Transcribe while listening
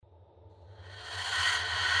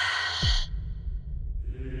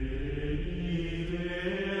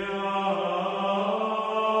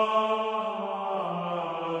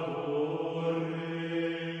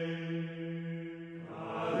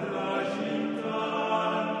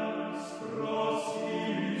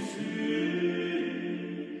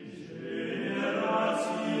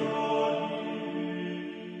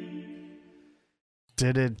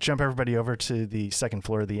Did it jump everybody over to the second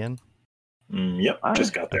floor of the inn? Yep,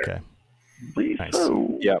 just got there. Okay. Please Nice.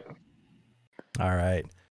 so. Yep. All right.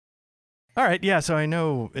 Yeah. So I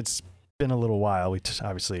know it's been a little while.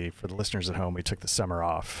 Obviously, for the listeners at home, we took the summer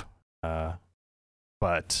off.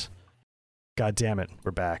 But God damn it, we're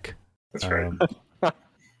back. That's right.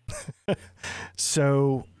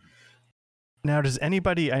 So now, does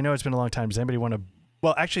anybody? I know it's been a long time. Does anybody want to?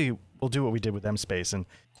 Well, actually, we'll do what we did with M-Space. And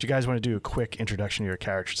do you guys want to do a quick introduction to your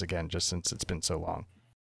characters again, just since it's been so long?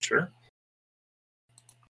 Sure.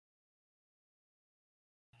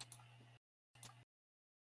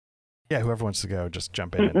 Yeah, whoever wants to go, just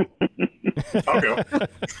jump in. I'll go.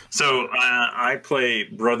 So I play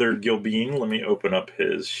Brother Gilbean. Let me open up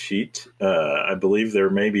his sheet. I believe there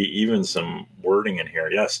may be even some wording in here.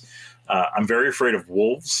 Yes. I'm very afraid of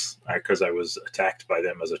wolves because I was attacked by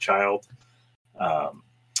them as a child.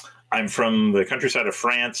 I'm from the countryside of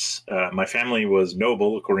France. My family was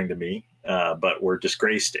noble, according to me, but we're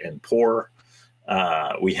disgraced and poor.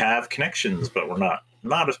 We have connections, but we're not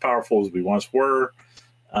as powerful as we once were.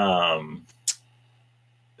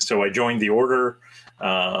 So I joined the order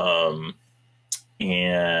and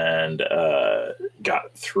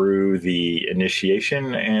got through the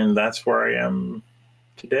initiation, and that's where I am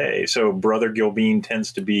today. So Brother Gilbean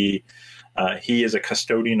tends to be, he is a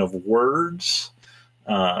custodian of words.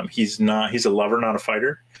 He's a lover, not a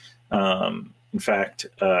fighter. In fact,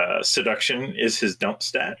 seduction is his dump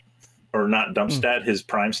stat, or not dump stat, his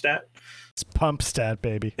prime stat. It's pump stat,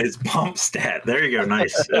 baby. It's pump stat. There you go.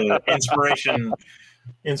 Nice.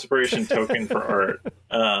 Inspiration token for art.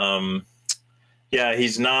 Yeah,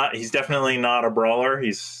 he's definitely not a brawler.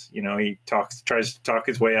 He tries to talk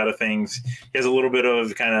his way out of things. He has a little bit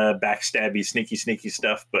of kind of backstabby, sneaky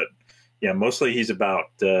stuff, but yeah, mostly he's about,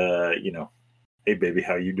 hey baby,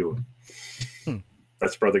 how you doing?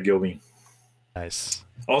 That's Brother Gilbean. Nice.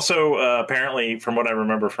 Also, apparently, from what I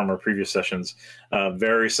remember from our previous sessions,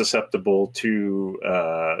 very susceptible to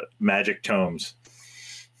magic tomes.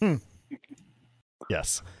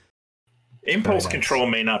 Yes. Impulse control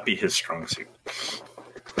may not be his strong suit.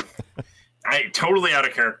 Totally out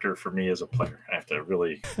of character for me as a player. I have to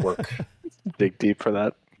really work. Dig deep for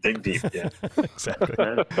that. Dig deep, yeah. Exactly.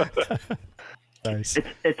 Nice.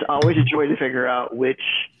 It's always a joy to figure out which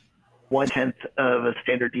 1/10 of a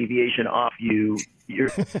standard deviation off each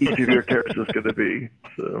of your characters is going to be.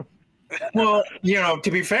 So, well,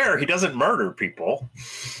 to be fair, he doesn't murder people.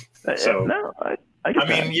 So no, I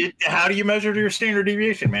mean, how do you measure your standard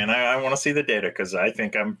deviation, man? I want to see the data because I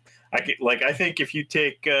think I think if you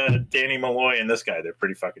take Danny Malloy and this guy, they're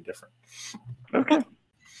pretty fucking different. Okay.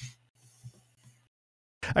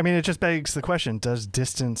 I mean, it just begs the question: does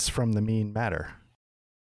distance from the mean matter?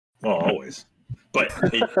 Well, always. But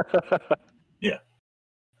yeah,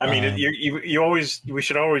 I mean, we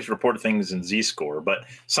should always report things in Z-score, but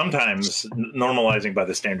sometimes normalizing by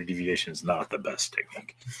the standard deviation is not the best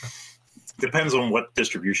technique. Depends on what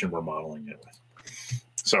distribution we're modeling it with.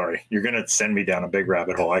 Sorry, you're going to send me down a big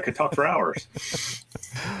rabbit hole. I could talk for hours.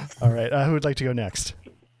 All right, who would like to go next?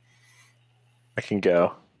 I can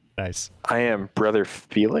go. Nice. I am Brother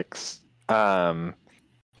Felix.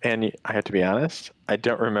 And I have to be honest, I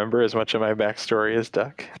don't remember as much of my backstory as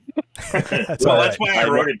Duck. That's why I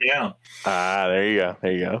wrote it down.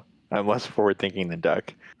 There you go. I'm less forward thinking than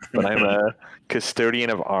Duck, but I'm a custodian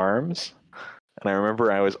of arms. And I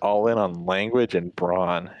remember I was all in on language and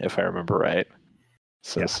brawn, if I remember right.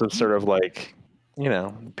 So some sort of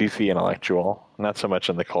beefy intellectual, not so much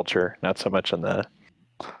in the culture, not so much in the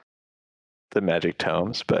magic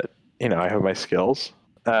tomes, but I have my skills.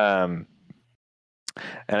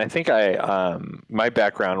 And I think my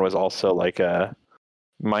background was also like a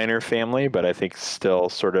minor family, but I think still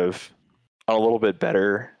sort of a little bit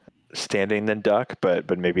better standing than Duck,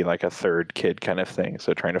 but maybe like a third kid kind of thing.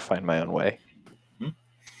 So trying to find my own way.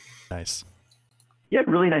 Nice. You had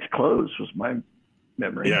really nice clothes, was my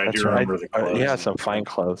memory. Yeah, I do remember the clothes. Yeah, some fine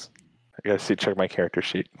clothes. I got to check my character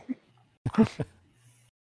sheet.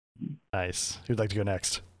 Nice. Who'd like to go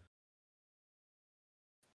next?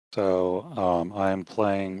 So I'm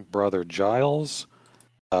playing Brother Giles,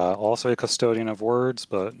 also a custodian of words,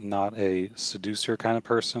 but not a seducer kind of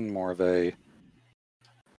person, more of a,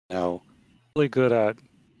 really good at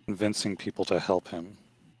convincing people to help him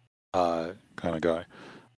kind of guy.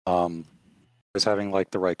 Is having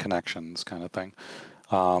like the right connections kind of thing.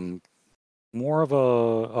 More of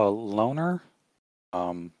a loner.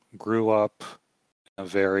 Grew up in a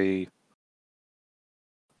very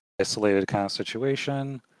isolated kind of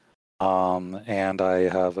situation. And I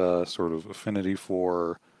have a sort of affinity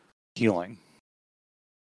for healing.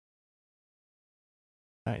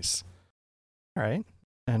 Nice. All right.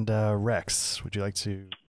 And Rex, would you like to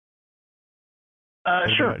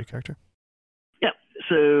Sure. about your character? Yeah.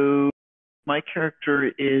 So my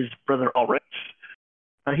character is Brother Ulrich.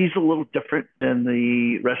 He's a little different than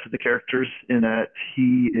the rest of the characters in that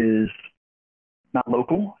he is not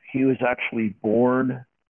local. He was actually born, if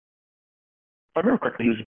I remember correctly, he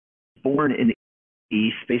was born in the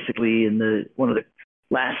East, basically in one of the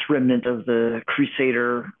last remnant of the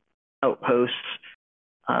Crusader outposts,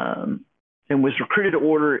 and was recruited to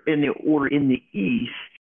order in the East,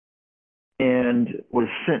 and was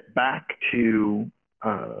sent back to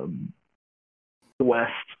the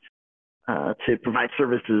West to provide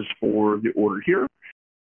services for the order here.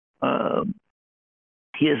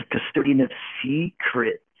 He is a custodian of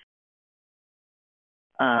secrets.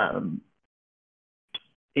 And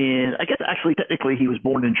I guess actually technically he was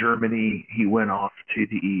born in Germany. He went off to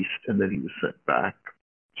the East and then he was sent back.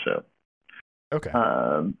 So Okay.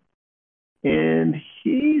 and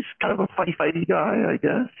he's kind of a fighty guy, I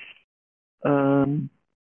guess. And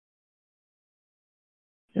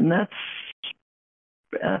that's,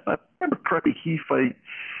 if I remember correctly, he fights.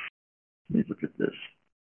 Let me look at this.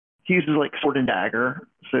 He uses like sword and dagger,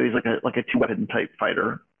 so he's like a 2-weapon type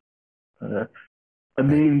fighter, a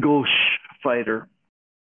main gauche fighter.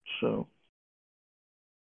 So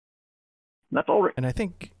that's all right. And I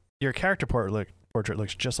think your character portrait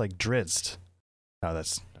looks just like Drizzt. No,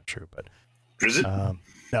 that's not true, but Drizzt?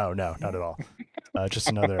 no, not at all. Just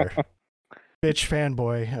another bitch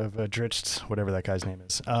fanboy of Drizzt, whatever that guy's name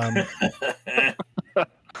is.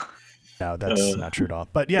 No, that's not true at all.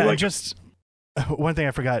 But yeah, like just one thing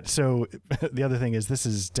I forgot. So the other thing is this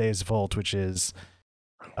is Deus Vult, which is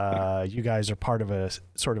you guys are part of a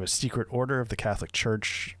sort of a secret order of the Catholic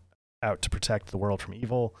Church out to protect the world from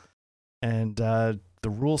evil. And the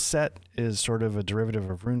rule set is sort of a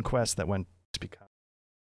derivative of RuneQuest that went to become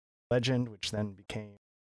Legend, which then became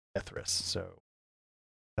Mithras. So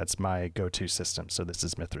that's my go-to system. So this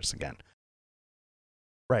is Mithras again.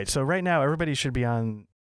 Right. So right now, everybody should be on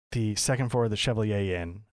the second floor of the Chevalier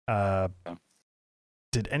Inn.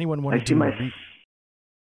 Did anyone want to do a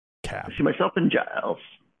recap? I see myself in Giles.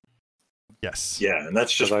 Yes. Yeah, and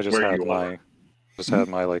that's just I just where had you my are. had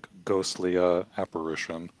my like ghostly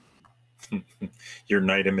apparition. Your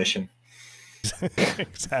night emission.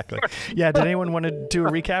 Exactly. Yeah. Did anyone want to do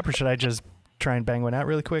a recap, or should I just try and bang one out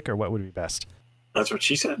really quick, or what would be best? That's what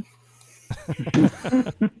she said.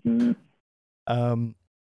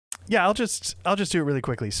 Yeah, I'll just do it really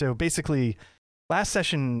quickly. So basically, last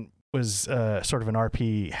session was sort of an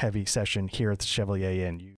RP heavy session here at the Chevalier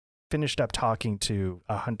Inn. You finished up talking to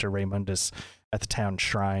Hunter Raymundus at the town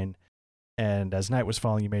shrine, and as night was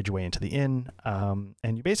falling, you made your way into the inn, and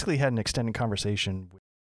you basically had an extended conversation with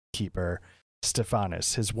the keeper,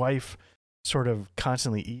 Stephanus. His wife sort of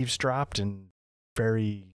constantly eavesdropped and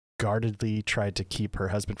very guardedly tried to keep her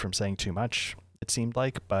husband from saying too much, it seemed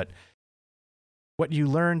like, but what you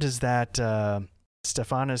learned is that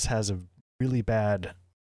Stephanus has a really bad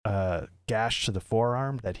gash to the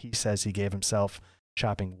forearm that he says he gave himself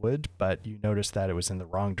chopping wood, but you noticed that it was in the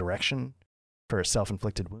wrong direction for a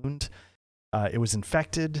self-inflicted wound. It was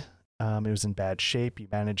infected. It was in bad shape. You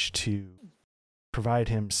managed to provide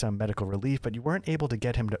him some medical relief, but you weren't able to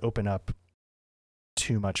get him to open up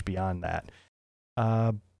too much beyond that.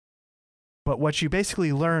 But what you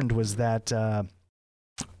basically learned was that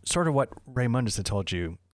sort of what Raymundus had told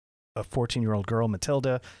you, a 14-year-old girl,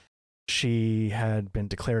 Matilda, she had been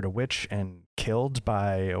declared a witch and killed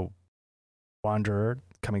by a wanderer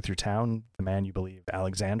coming through town, the man you believe,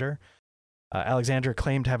 Alexander. Alexander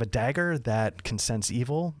claimed to have a dagger that can sense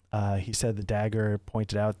evil. He said the dagger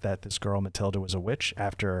pointed out that this girl, Matilda, was a witch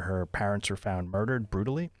after her parents were found murdered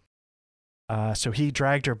brutally. So he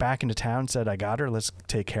dragged her back into town, said, I got her, let's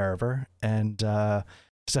take care of her. And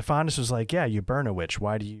Stephanus was like, yeah, you burn a witch.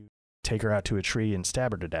 Why do you take her out to a tree and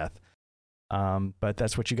stab her to death? But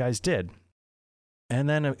that's what you guys did. And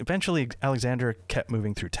then eventually Alexander kept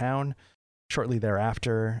moving through town. Shortly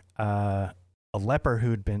thereafter, a leper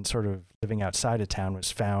who'd been sort of living outside of town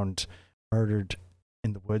was found murdered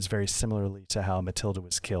in the woods, very similarly to how Matilda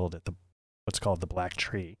was killed at what's called the Black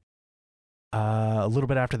Tree. A little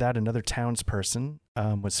bit after that, another townsperson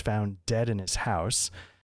was found dead in his house.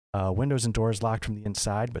 Windows and doors locked from the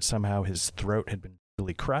inside, but somehow his throat had been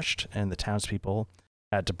really crushed, and the townspeople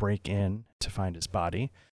had to break in to find his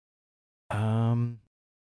body. So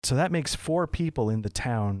that makes 4 people in the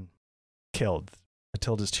town killed.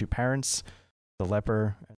 Matilda's 2 parents, the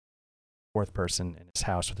leper, and the 4th person in his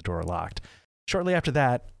house with the door locked. Shortly after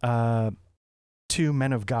that, 2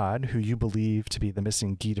 men of God, who you believe to be the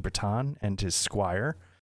missing Guy de Breton and his squire,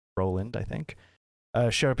 Roland, I think,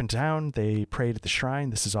 showed up in town. They prayed at the shrine.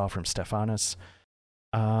 This is all from Stephanus.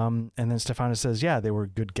 And then Stephanus says, yeah, they were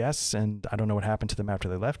good guests, and I don't know what happened to them after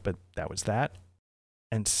they left, but that was that.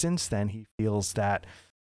 And since then, he feels that,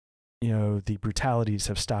 the brutalities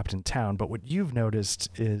have stopped in town. But what you've noticed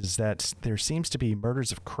is that there seems to be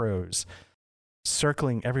murders of crows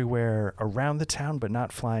circling everywhere around the town, but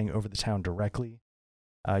not flying over the town directly.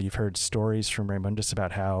 You've heard stories from Raymundus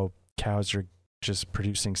about how cows are just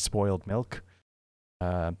producing spoiled milk.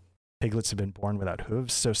 Piglets have been born without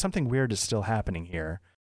hooves. So something weird is still happening here,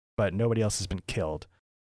 but nobody else has been killed.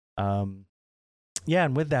 And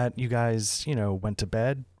with that, you guys, went to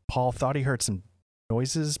bed. Paul thought he heard some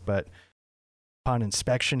noises, but upon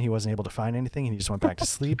inspection, he wasn't able to find anything, and he just went back to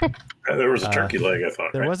sleep. There was a turkey leg, I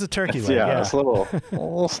thought. There was a turkey leg, yeah. It's a little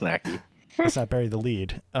snacky. Let's not bury the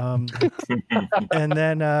lead. And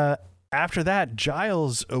then after that,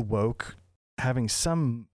 Giles awoke, having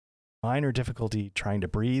some minor difficulty trying to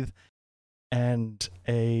breathe, and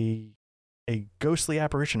a ghostly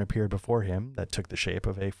apparition appeared before him that took the shape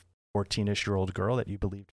of a 14-ish-year-old girl that you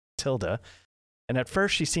believed Tilda. And at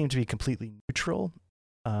first, she seemed to be completely neutral,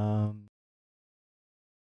 but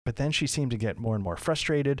then she seemed to get more and more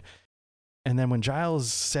frustrated. And then when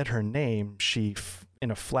Giles said her name, she,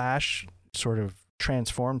 in a flash, sort of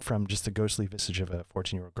transformed from just the ghostly visage of a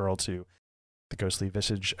 14-year-old girl to the ghostly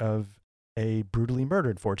visage of a brutally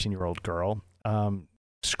murdered 14-year-old girl,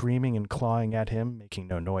 screaming and clawing at him, making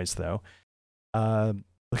no noise, though,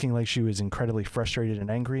 looking like she was incredibly frustrated and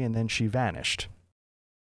angry, and then she vanished.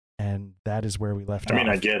 And that is where we left off.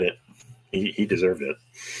 I get it. He deserved it.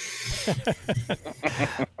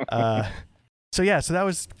 So that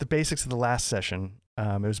was the basics of the last session.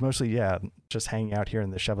 It was mostly, just hanging out here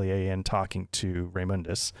in the Chevalier Inn, talking to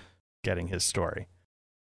Raymundus, getting his story.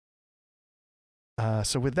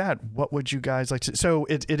 So with that, what would you guys like to... So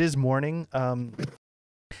it is morning.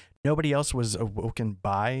 Nobody else was awoken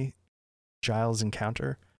by Giles'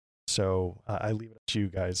 encounter. So I leave it up to you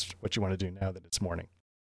guys what you want to do now that it's morning.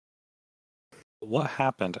 What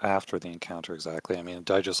happened after the encounter exactly? Did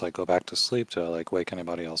I just go back to sleep to wake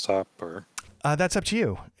anybody else up, or? That's up to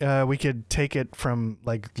you. We could take it from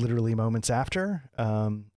literally moments after.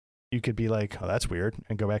 You could be like, "Oh, that's weird,"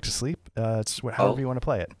 and go back to sleep. It's however you want to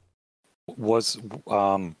play it. Was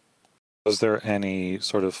there any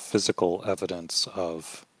sort of physical evidence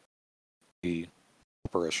of the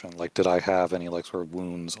apparition? Did I have any sort of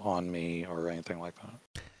wounds on me or anything like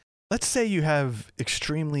that? Let's say you have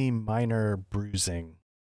extremely minor bruising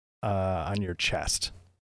on your chest.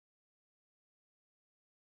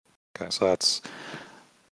 Okay, so that's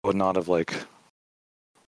would not have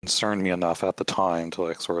concerned me enough at the time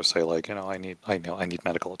to sort of say I need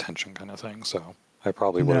medical attention kind of thing. So I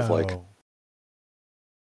probably would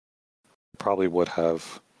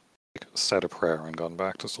have said a prayer and gone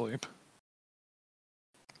back to sleep.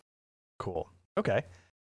 Cool. Okay.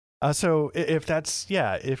 So if that's,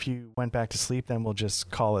 if you went back to sleep, then we'll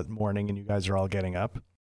just call it morning and you guys are all getting up.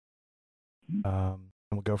 And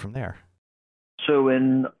we'll go from there. So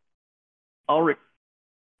when Ulrich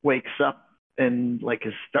wakes up and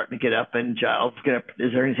is starting to get up, and Giles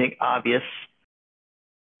is there anything obvious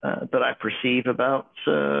that I perceive about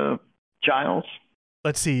Giles?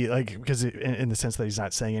 Let's see, because in the sense that he's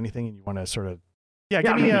not saying anything and you want to sort of, does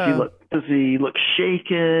he look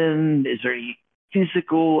shaken? Is there any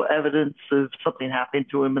physical evidence of something happening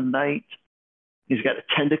to him in the night? He's got a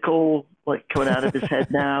tentacle coming out of his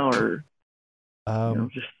head now, or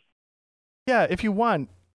if you want,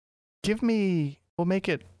 we'll make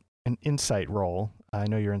it an insight roll. I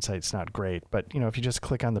know your insight's not great, but if you just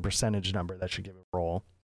click on the percentage number, that should give a roll.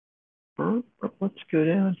 Let's go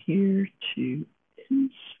down here to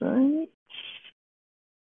insight.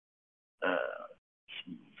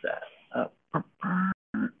 That up.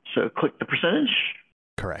 So click the percentage.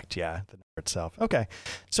 Correct. Yeah, the number itself. Okay.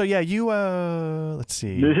 So you let's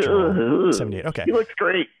see. 78. Okay. He looks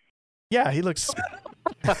great. Yeah, he looks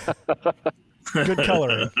good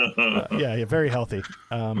coloring. Very healthy.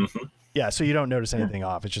 So you don't notice anything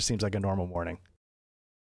off. It just seems like a normal morning.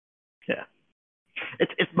 Yeah.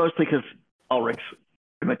 It's mostly because Ulrich's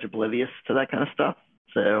pretty much oblivious to that kind of stuff.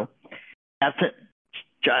 So absent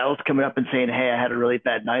Giles coming up and saying, "Hey, I had a really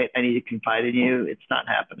bad night. I need to confide in you." It's not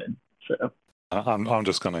happening. So I'm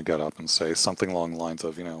just going to get up and say something along the lines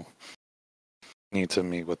of, need to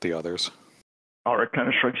meet with the others. Ulrich kind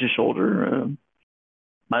of shrugs his shoulder.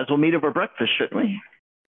 Might as well meet over breakfast, shouldn't we?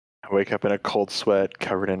 I wake up in a cold sweat,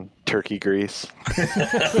 covered in turkey grease.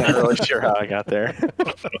 Not really sure how I got there.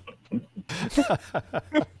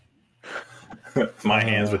 My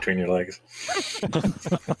hands between your legs.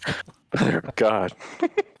 God.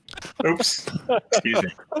 Oops. Excuse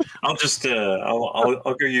me. I'll just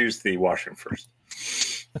I'll go use the washroom first.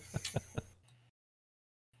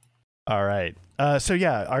 All right. So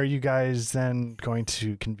yeah, are you guys then going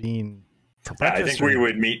to convene for breakfast? I think we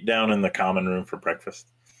would meet down in the common room for breakfast.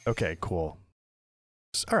 Okay, cool.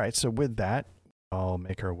 All right. So with that, I'll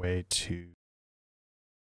make our way to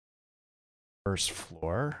first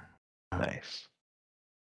floor. Nice.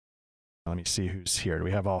 Let me see who's here. Do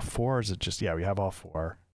we have all four? Or is it just we have all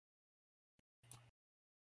four.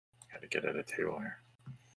 Got to get at a table here.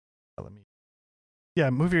 Let me.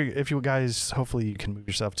 Move your. If you guys, hopefully you can move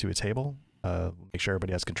yourself to a table. Make sure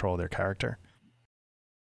everybody has control of their character.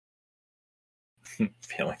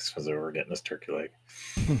 Felix was over getting his turkey leg.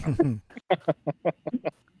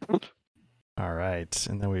 All right,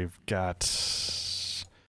 and then we've got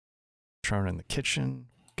Trona in the kitchen.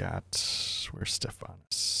 Where's Stephanus?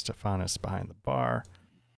 Stephanus behind the bar.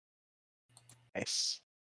 Nice.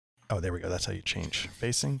 Oh, there we go. That's how you change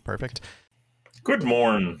facing. Perfect. Good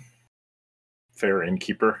morn, fair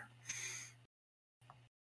innkeeper.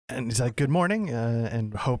 And he's like, good morning,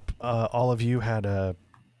 and hope all of you had a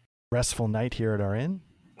restful night here at our inn.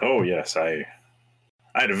 Oh, yes. I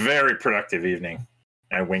had a very productive evening.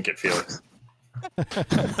 I wink at Felix.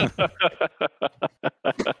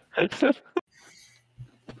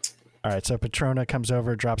 All right, so Petrona comes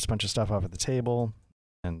over, drops a bunch of stuff off at the table,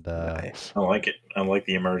 and Nice. I like it. I like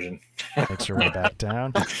the immersion. makes her way back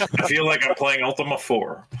down. I feel like I'm playing Ultima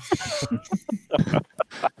 4.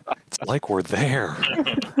 It's like we're there.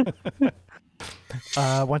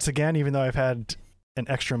 Once again, even though I've had an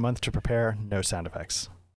extra month to prepare, no sound effects.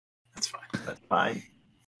 That's fine. That's fine.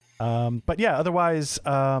 But yeah, otherwise,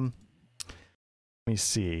 let me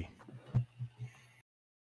see.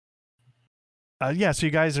 So you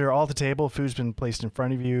guys are all at the table. Food's been placed in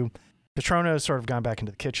front of you. Petrona has sort of gone back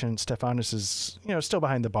into the kitchen. Stephanus is, still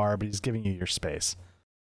behind the bar, but he's giving you your space.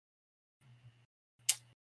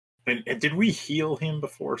 And did we heal him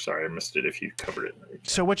before? Sorry, I missed it if you covered it.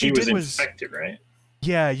 So what you he did was infected, right?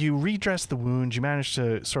 Yeah, you redressed the wound. You managed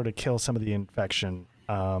to sort of kill some of the infection.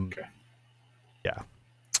 Okay. Yeah.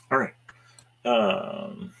 All right.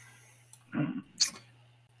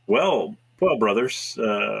 Well, brothers,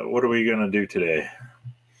 what are we going to do today?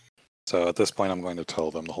 So at this point, I'm going to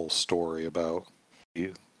tell them the whole story about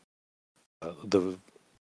the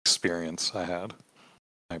experience I had the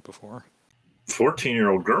night before.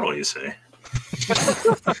 14-year-old girl, you say?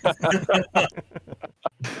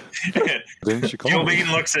 Didn't you call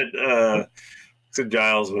Gilbean looks at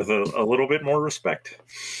Giles with a little bit more respect.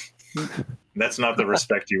 That's not the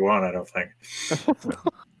respect you want, I don't think.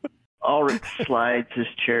 Ulrich slides his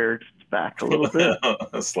chair back a little bit.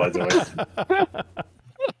 Slides away.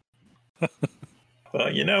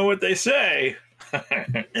 Well, you know what they say.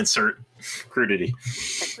 Insert crudity.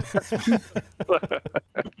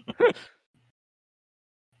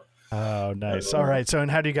 Oh, nice. All right. So, and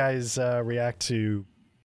how do you guys react to,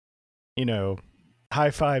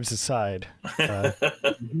 high fives aside,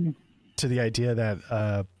 to the idea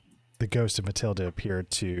that the ghost of Matilda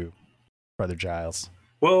appeared to Brother Giles?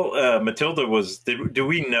 Well, Matilda was. Do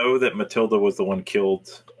we know that Matilda was the one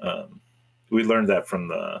killed? We learned that from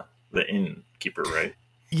the innkeeper, right?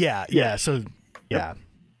 Yeah. So, yeah.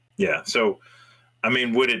 Yeah. So, I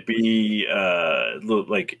mean, would it be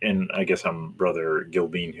like? And I guess I'm Brother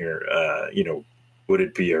Gilbean here. Would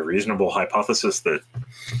it be a reasonable hypothesis that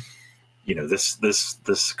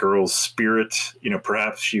this girl's spirit?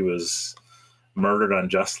 Perhaps she was murdered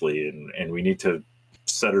unjustly, and we need to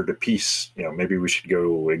set her to peace. Maybe we should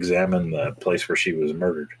go examine the place where she was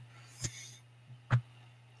murdered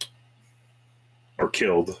or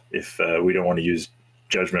killed if we don't want to use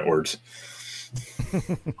judgment words.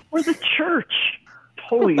 We're the church.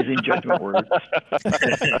 Totally using judgment words.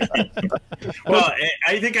 Well,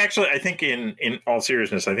 I think in all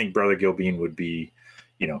seriousness, I think Brother Gilbean would be,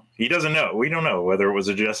 he doesn't know. We don't know whether it was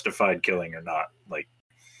a justified killing or not.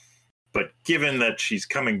 But given that she's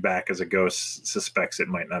coming back as a ghost, suspects it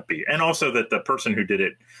might not be. And also that the person who did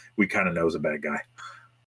it, we kind of know is a bad guy.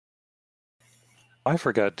 I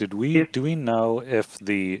forgot. Do we know if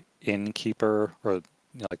the innkeeper or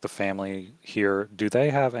the family here, do they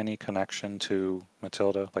have any connection to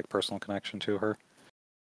Matilda, like personal connection to her?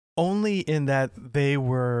 Only in that they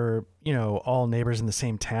were, all neighbors in the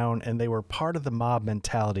same town, and they were part of the mob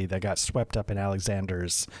mentality that got swept up in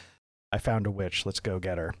Alexander's "I found a witch, let's go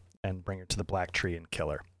get her and bring her to the Black Tree and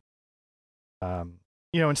kill her." And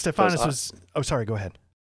Stephanus was... Oh, sorry, go ahead.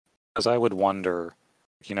 Because I would wonder,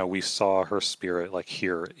 we saw her spirit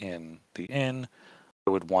here in the inn.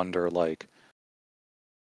 I would wonder,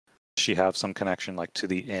 she have some connection to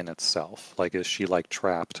the inn itself? Is she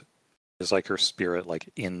trapped Is like her spirit like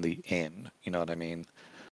in the inn? You know what I mean?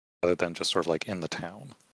 Rather than just sort of like in the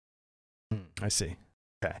town. I see.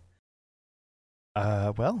 Okay.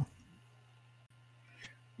 Well,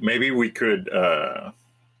 maybe we could.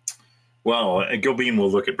 Well, Gilbean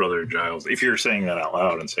will look at Brother Giles. If you're saying that out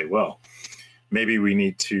loud and say, well, maybe we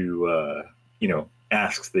need to,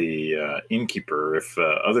 ask the innkeeper if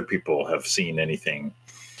other people have seen anything,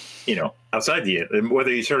 outside the inn,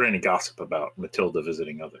 whether he's heard any gossip about Matilda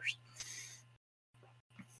visiting others.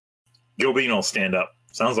 Gilbean will stand up.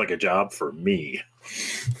 Sounds like a job for me.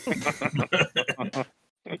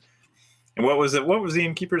 And what was it? What was the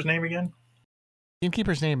innkeeper's name again? the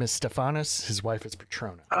innkeeper's name is Stephanus. His wife is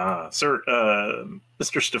Petrona. Sir,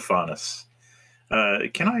 Mr. Stephanus,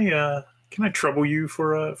 can I trouble you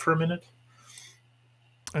for a minute?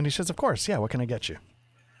 And he says, "Of course, yeah. What can I get you?"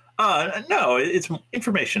 No, it's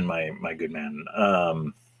information, my good man.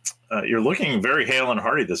 You're looking very hale and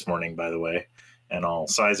hearty this morning, by the way, and I'll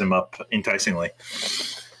size him up enticingly.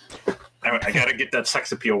 I got to get that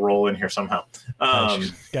sex appeal roll in here somehow.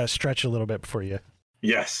 Got to stretch a little bit before you.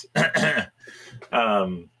 Yes.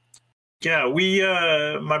 Yeah, we,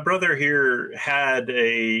 my brother here had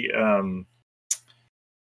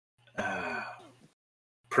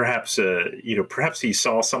perhaps he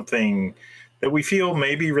saw something that we feel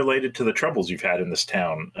may be related to the troubles you've had in this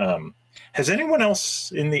town. Has anyone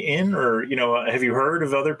else in the inn, or, have you heard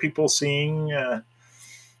of other people seeing,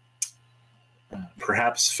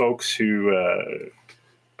 perhaps folks who,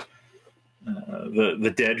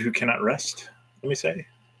 the dead who cannot rest, let me say?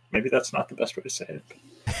 Maybe that's not the best way to say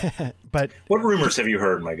it. But what rumors have you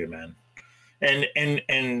heard, my good man? And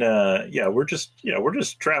we're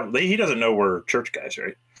just traveling. He doesn't know we're church guys,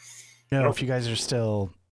 right? No, if you guys are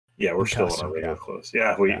still, we're still in our regular clothes.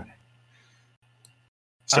 Yeah, we. Yeah.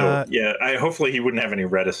 So hopefully he wouldn't have any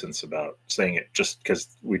reticence about saying it, just because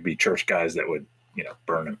we'd be church guys that would,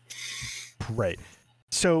 burn him. Right.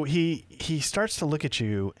 So he starts to look at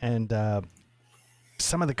you, and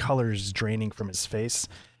some of the colors draining from his face.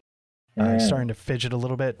 He's starting to fidget a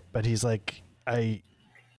little bit, but he's like,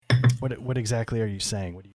 what exactly are you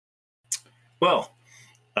saying? What do you? Well,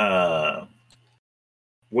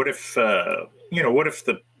 what if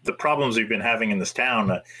the problems we've been having in this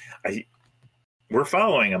town? We're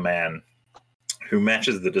following a man who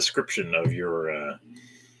matches the description of your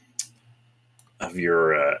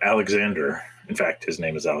Alexander. In fact, his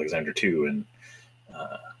name is Alexander too, and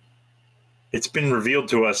it's been revealed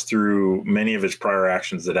to us through many of his prior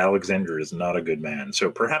actions that Alexander is not a good man.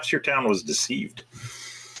 So perhaps your town was deceived.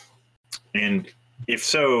 And if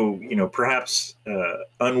so, perhaps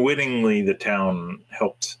unwittingly the town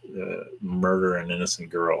helped murder an innocent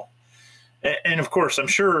girl. And of course, I'm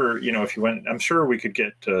sure, if you went, I'm sure we could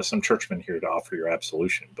get some churchmen here to offer your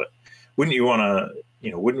absolution. But wouldn't you want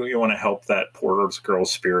to help that poor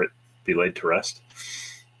girl's spirit be laid to rest?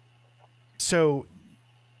 So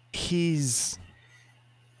he's,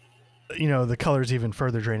 the color's even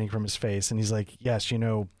further draining from his face, and he's like, yes,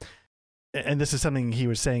 and this is something he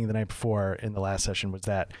was saying the night before in the last session, was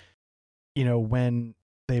that, when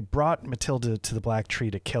they brought Matilda to the Black Tree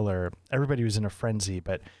to kill her, everybody was in a frenzy,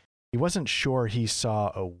 but he wasn't sure he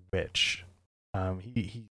saw a witch.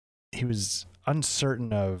 He was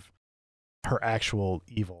uncertain of her actual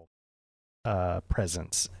evil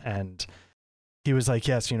presence, and he was like,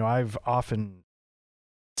 yes, I've often,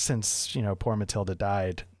 since poor Matilda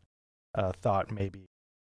died, thought maybe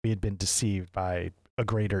we had been deceived by a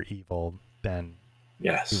greater evil than he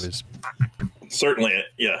was. Certainly,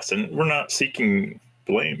 yes, and we're not seeking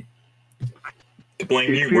blame to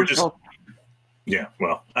blame you. We're just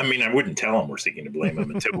well, I mean, I wouldn't tell him we're seeking to blame him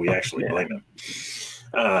until we actually blame him.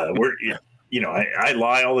 I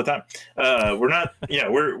lie all the time. We're not.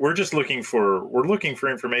 We're just looking for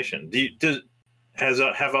information.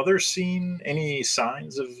 Have others seen any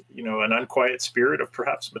signs of an unquiet spirit of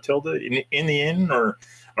perhaps Matilda in the inn or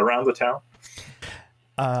around the town?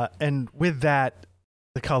 And with that,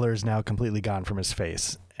 the color is now completely gone from his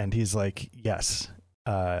face, and he's like, yes,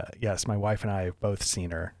 my wife and I have both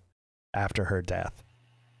seen her after her death.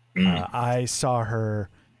 I saw her,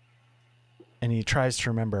 and he tries to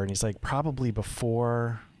remember, and he's like, probably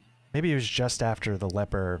before, maybe it was just after the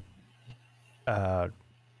leper,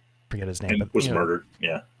 forget his name, but was murdered.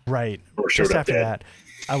 Yeah. Right. Or just after dead. that,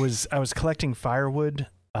 I was collecting firewood,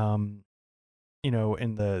 in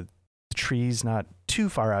the trees not too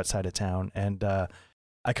far outside of town, and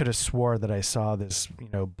I could have swore that I saw this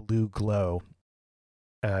blue glow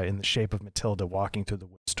in the shape of Matilda walking through the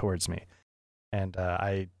woods towards me, and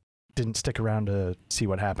I didn't stick around to see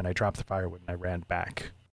what happened. I dropped the firewood and I ran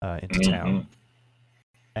back into town.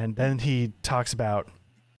 And then he talks about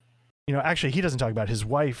actually, he doesn't talk about his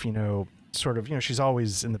wife, sort of, she's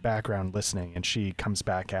always in the background listening, and she comes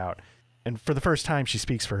back out. And for the first time, she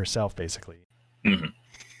speaks for herself, basically. Mm-hmm.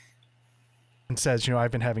 And says,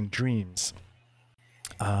 I've been having dreams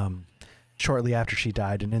shortly after she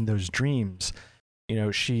died. And in those dreams,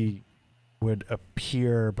 she would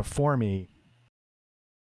appear before me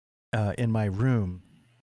in my room,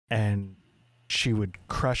 and she would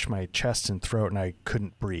crush my chest and throat, and I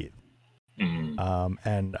couldn't breathe. Mm-hmm.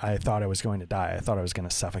 And I thought I was going to die. I thought I was going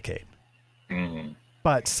to suffocate. Mm-hmm.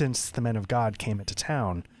 But since the men of God came into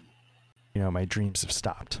town, my dreams have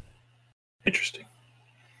stopped. Interesting.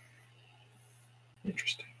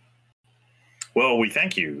 Well, we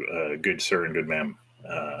thank you, good sir and good ma'am.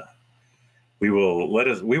 We will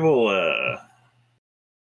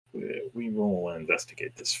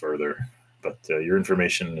investigate this further, but your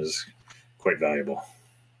information is quite valuable.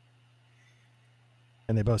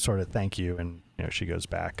 And they both sort of thank you, and she goes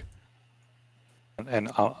back.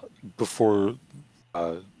 And before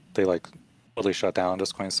they really shut down, I'm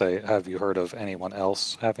just going to say, have you heard of anyone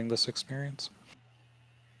else having this experience?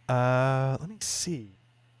 Let me see.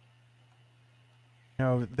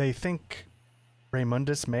 They think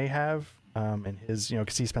Raymundus may have, in his,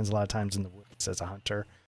 because he spends a lot of times in the woods as a hunter.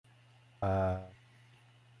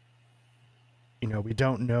 We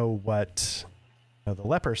don't know what the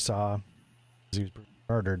leper saw, because he was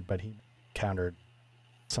murdered, but he encountered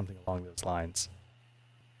something along those lines.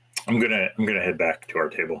 I'm gonna head back to our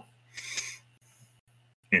table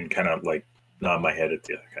and kind of nod my head at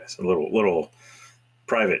the other guys. A little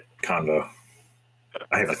private convo.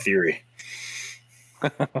 I have a theory.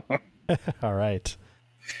 All right.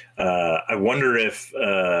 I wonder if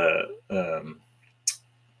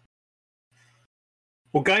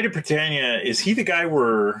Guy de Britannia, is he the guy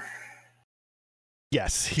we're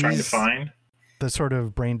Yes, he's trying to find? The sort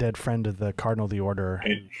of brain dead friend of the Cardinal of the Order.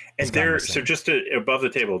 And they're so just above the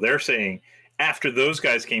table, they're saying after those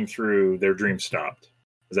guys came through, their dreams stopped.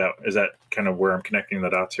 Is that kind of where I'm connecting the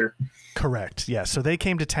dots here? Correct. Yeah. So they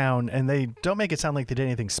came to town, and they don't make it sound like they did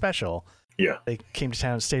anything special. Yeah. They came to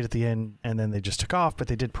town, stayed at the inn, and then they just took off, but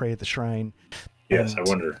they did pray at the shrine. Yes,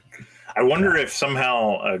 I wonder if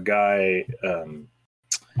somehow a guy, and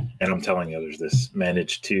I'm telling the others this,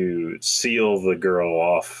 managed to seal the girl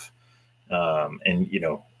off. And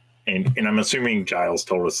I'm assuming Giles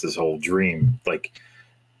told us this whole dream,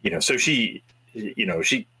 so she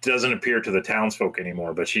doesn't appear to the townsfolk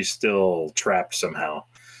anymore, but she's still trapped somehow.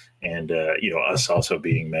 And, us also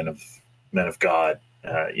being men of God,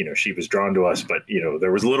 she was drawn to us, but,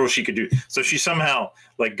 there was little she could do. So she somehow,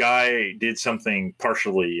 Guy did something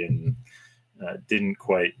partially and didn't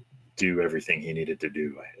quite do everything he needed to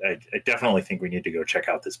do. I definitely think we need to go check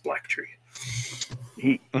out this black tree.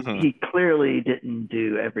 He clearly didn't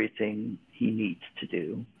do everything he needs to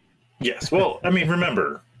do. Yes. Well, I mean,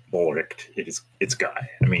 remember, Ulrich, it's Guy.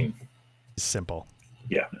 I mean, simple.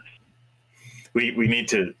 Yeah. We need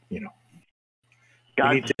to,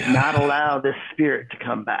 God did not allow this spirit to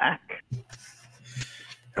come back.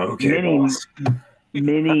 Okay.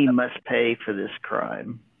 Many must pay for this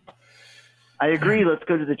crime. I agree. Let's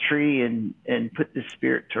go to the tree and put this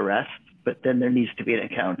spirit to rest. But then there needs to be an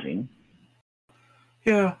accounting.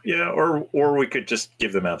 Yeah. Or we could just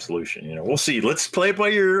give them absolution. We'll see. Let's play it by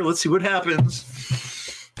ear. Let's see what happens.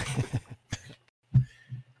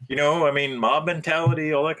 I mean, mob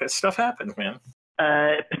mentality, all that kind of stuff happens, man.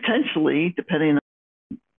 Potentially, depending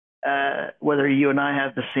on whether you and I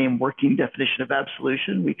have the same working definition of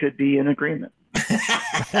absolution, we could be in agreement.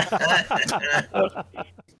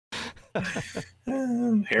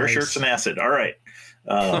 Hair, shirts, and acid. All right.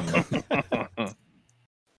 How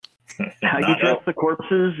you dress the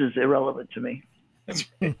corpses is irrelevant to me. That's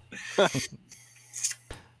right.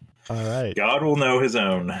 All right. God will know his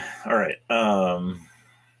own. All right.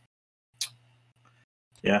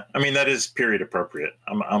 Yeah. I mean, that is period appropriate.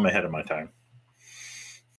 I'm ahead of my time.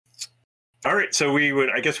 All right. So we would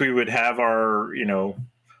have our,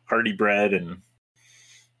 hearty bread and,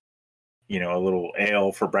 a little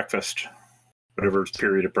ale for breakfast, whatever's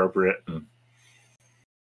period appropriate. And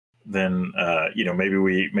then, maybe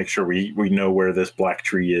we make sure we know where this black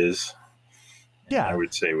tree is. Yeah. And I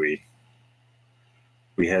would say we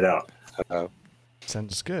head out.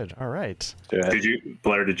 Sounds good. All right.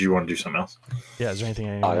 Blair, did you want to do something else? Yeah. Is there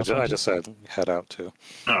anything I just said head out too.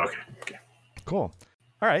 Oh, okay. Cool.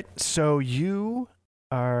 All right. So you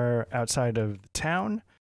are outside of the town.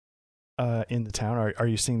 In the town, are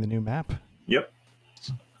you seeing the new map? Yep.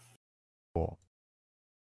 Cool.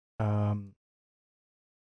 And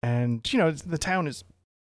the town is,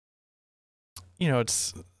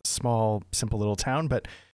 it's a small, simple little town, but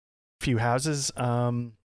few houses.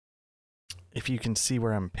 if you can see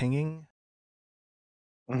where I'm pinging.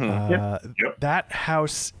 Mhm. Yep. That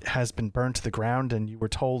house has been burned to the ground, and you were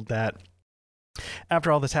told that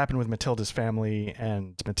after all this happened with Matilda's family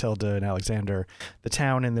and Matilda and Alexander, the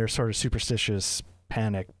town in their sort of superstitious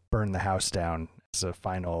panic burned the house down as a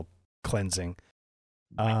final cleansing.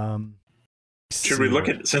 Should we look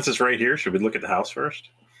at, since it's right here, should we look at the house first?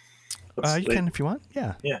 You can if you want.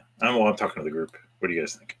 Yeah. Yeah. I'm talking to the group. What do you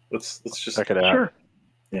guys think? Let's just Check it out. Sure.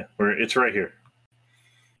 Yeah, it's right here.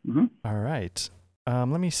 All right. Let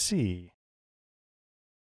me see.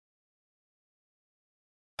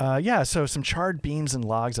 So some charred beams and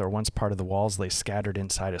logs that were once part of the walls lay scattered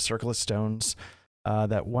inside a circle of stones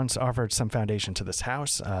that once offered some foundation to this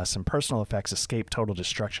house. Some personal effects escaped total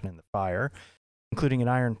destruction in the fire, including an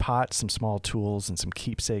iron pot, some small tools, and some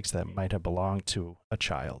keepsakes that might have belonged to a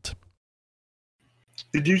child.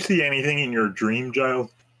 Did you see anything in your dream,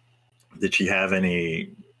 Giles? Did she have any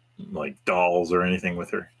like dolls or anything with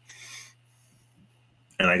her?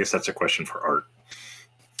 And I guess that's a question for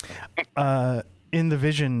Art. In the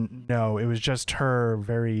vision, no, it was just her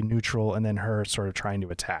very neutral and then her sort of trying to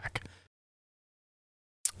attack.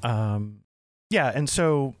 And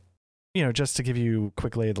so, just to give you a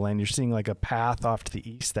quick lay of the land, you're seeing like a path off to the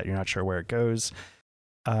east that you're not sure where it goes.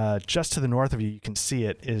 Just to the north of you, you can see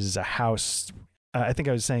it is a house. I think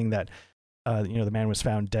I was saying that, the man was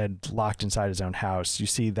found dead, locked inside his own house. You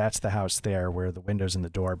see, that's the house there where the windows and the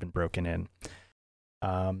door have been broken in.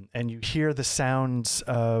 And you hear the sounds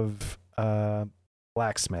of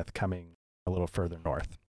blacksmith coming a little further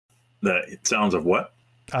north. The sounds of what?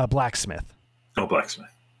 Blacksmith. Oh,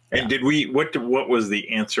 blacksmith. And Yeah. did we? What was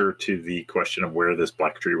the answer to the question of where this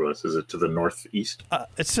black tree was? Is it to the northeast?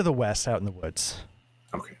 It's to the west, out in the woods.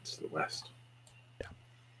 Okay, it's to the west.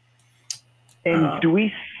 And do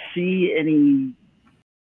we see any,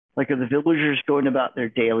 like, are the villagers going about their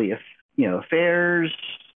daily, affairs?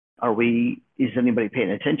 Is anybody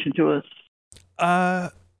paying attention to us?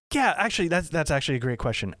 Yeah, actually, that's actually a great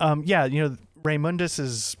question. Raymundus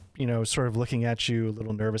is, sort of looking at you a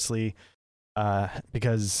little nervously,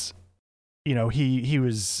 because, he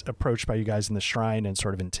was approached by you guys in the shrine and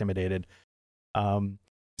sort of intimidated.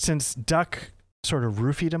 Since Duck sort of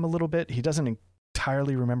roofied him a little bit, he doesn't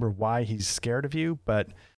entirely remember why he's scared of you, but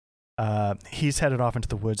he's headed off into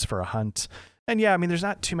the woods for a hunt. And yeah, I mean, there's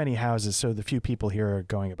not too many houses, so the few people here are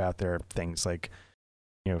going about their things like,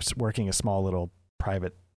 working a small little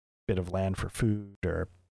private bit of land for food, or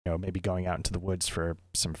maybe going out into the woods for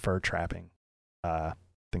some fur trapping,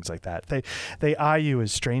 things like that. They eye you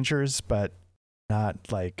as strangers, but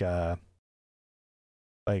not like lock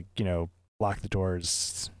the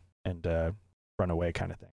doors and run away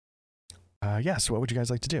kind of thing. So what would you guys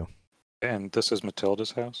like to do? And this is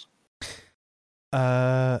Matilda's house?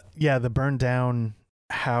 The burned down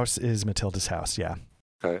house is Matilda's house. Yeah.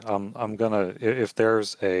 Okay. I'm gonna, if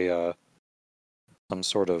there's a some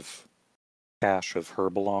sort of cache of her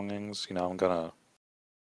belongings, I'm gonna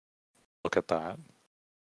look at that.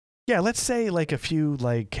 Yeah, let's say like a few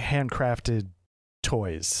like handcrafted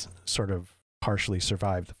toys sort of partially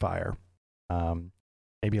survived the fire.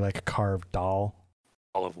 Maybe like a carved doll.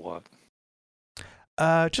 All of what?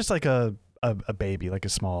 Just like a baby, like a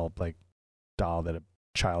small like doll that a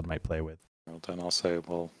child might play with. Well, then I'll say,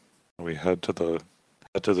 we head to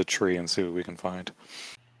the tree and see what we can find.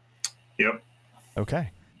 Yep.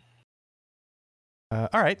 Okay. All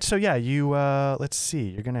right. So yeah, you let's see.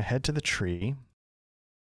 You're gonna head to the tree.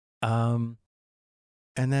 And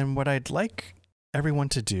then what I'd like everyone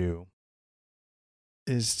to do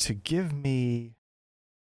is to give me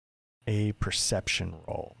a perception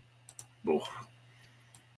roll. Oh.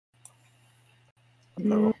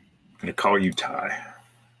 I'm gonna call you Ty.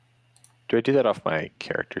 Do I do that off my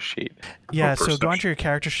character sheet? Yeah, so go perception. onto your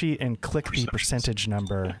character sheet and click the Perception. percentage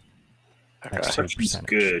number. Okay. Next to Perception's percentage.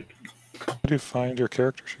 good. How do you find your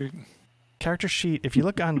character sheet? Character sheet, if you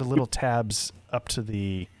look on the little tabs up to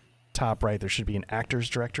the top right, there should be an actors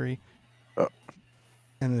directory. Oh.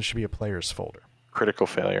 And there should be a players folder. Critical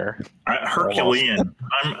failure. Herculean.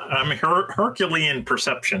 I'm Herculean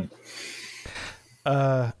perception.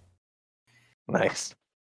 Nice.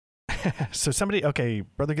 So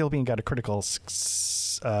Brother Gilbean got a critical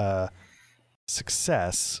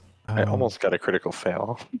success. I almost got a critical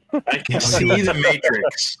fail. I can see the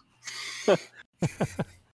matrix.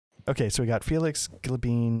 Okay, so we got Felix,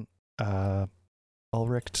 Gilbean,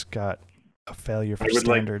 Ulrich got a failure for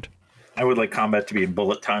standard. I would like combat to be in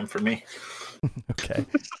bullet time for me. Okay.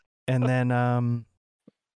 And then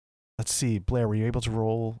let's see, Blair, were you able to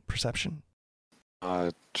roll perception?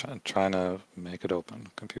 Trying to make it open.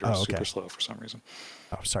 Computer is okay. super slow for some reason.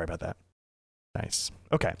 Oh, sorry about that. Nice.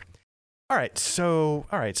 Okay. All right, so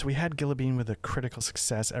we had Gillibean with a critical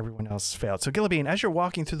success. Everyone else failed. So Gillibean, as you're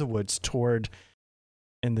walking through the woods toward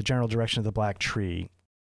in the general direction of the black tree,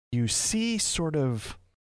 you see sort of,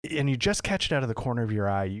 and you just catch it out of the corner of your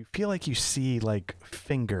eye. You feel like you see like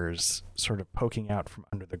fingers sort of poking out from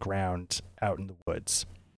under the ground out in the woods.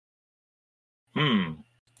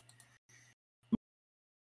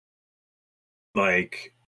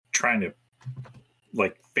 Like trying to,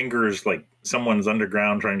 like fingers, like someone's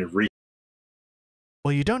underground trying to reach.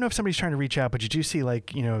 Well, you don't know if somebody's trying to reach out, but you do see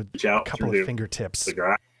like, a couple of fingertips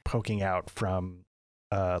poking out from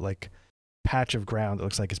like patch of ground that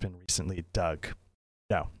looks like it's been recently dug.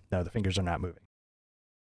 No, the fingers are not moving.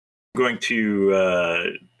 I'm going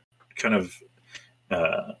to kind of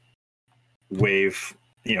wave.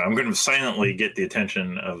 I'm going to silently get the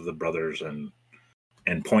attention of the brothers and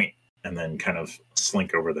point, and then kind of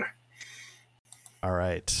slink over there. All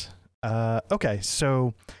right. Okay,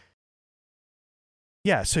 so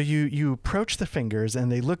yeah, so you approach the fingers,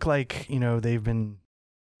 and they look like they've been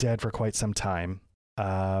dead for quite some time.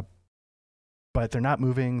 But they're not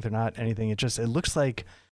moving. They're not anything. It looks like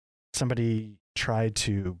somebody tried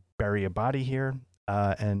to bury a body here,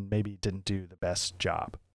 and maybe didn't do the best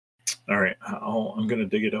job. All right, I'm gonna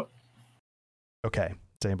dig it up. Okay.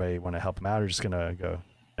 Does anybody want to help him out, or just gonna go?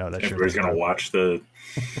 No, that's everybody's gonna watch the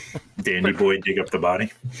Dandy boy dig up the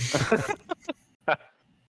body.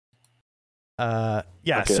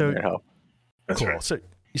 Yeah. So that's cool. Right. So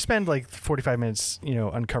you spend like 45 minutes,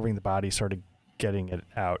 uncovering the body, sort of getting it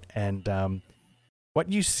out, and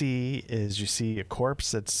what you see is a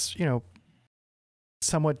corpse that's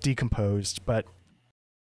somewhat decomposed, but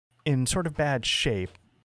in sort of bad shape,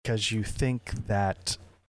 because you think that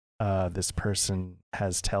this person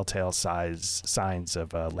has telltale signs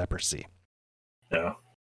of leprosy. Yeah.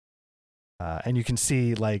 And you can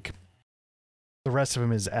see like the rest of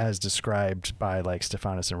him is as described by like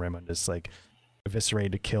Stephanus and Raymondus, like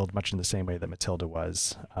eviscerated, killed much in the same way that Matilda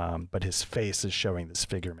was, but his face is showing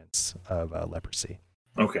disfigurements of leprosy.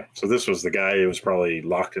 Okay, so this was the guy who was probably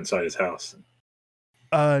locked inside his house.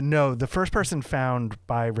 No, the first person found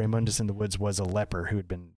by Raymondus in the woods was a leper who had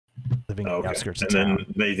been living in the outskirts of town. And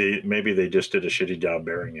then maybe they just did a shitty job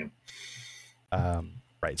burying him.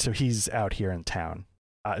 Right, so he's out here in town.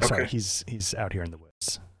 Sorry, he's out here in the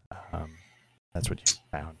woods. That's what you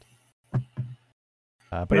found.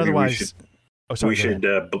 But maybe otherwise, we should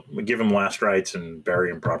give him last rites and bury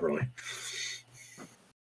him properly.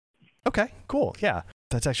 Okay, cool. Yeah,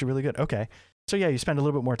 that's actually really good. Okay. So yeah, you spend a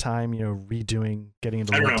little bit more time, getting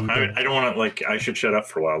into. I don't know. I don't want to I should shut up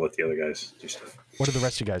for a while. Let the other guys do stuff. What do the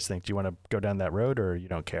rest of you guys think? Do you want to go down that road, or you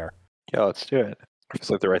don't care? Yeah, let's do it. Feels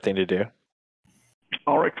like the right thing to do.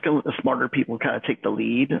 Ulrich's going to let the smarter people kind of take the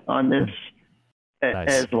lead on this, Nice.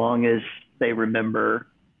 as long as they remember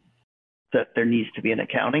that there needs to be an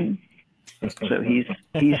accounting. So he's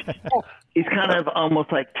kind of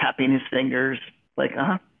almost like tapping his fingers, like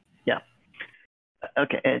yeah.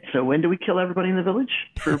 Okay, and so when do we kill everybody in the village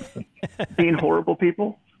for being horrible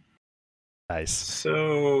people? Nice.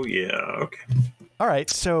 So yeah, okay. All right,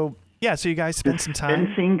 so yeah, so you guys spend some time.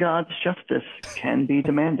 Dispensing God's justice can be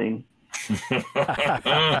demanding.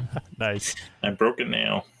 Nice. I broke a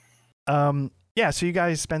nail. Yeah, so you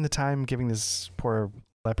guys spend the time giving this poor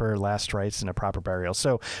leper last rites and a proper burial.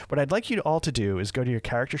 So what I'd like you all to do is go to your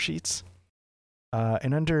character sheets,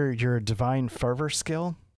 and under your Divine Fervor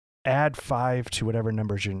skill, add 5 to whatever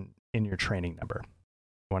numbers in your training number.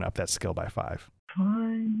 You want to up that skill by 5.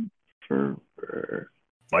 Divine Fervor.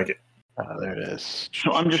 Like it. There it is.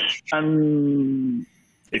 So I'm.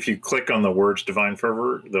 If you click on the words Divine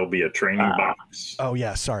Fervor, there'll be a training box. Oh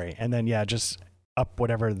yeah, sorry. And then yeah, just up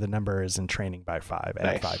whatever the number is in training by 5.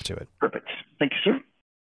 Add 5 to it. Perfect. Thank you, sir.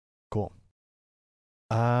 Cool.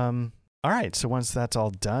 All right. So once that's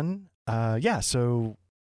all done, yeah. So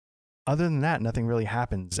other than that, nothing really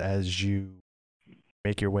happens as you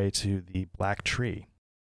make your way to the black tree.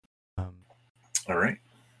 All right.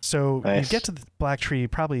 So you get to the black tree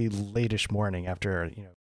probably late-ish morning after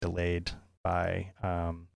delayed by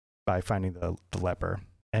finding the leper.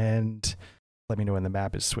 And let me know when the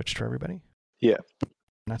map is switched for everybody. Yeah. I'm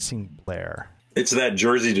not seeing Blair. It's that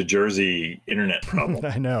Jersey to Jersey internet problem.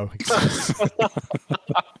 I know.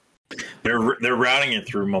 They're routing it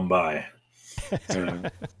through Mumbai.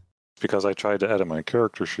 Because I tried to edit my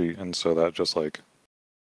character sheet, and so that just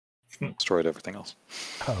destroyed everything else.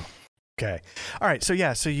 Oh, okay. All right. So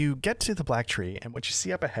yeah, so you get to the black tree, and what you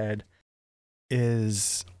see up ahead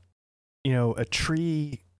is, a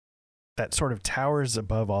tree that sort of towers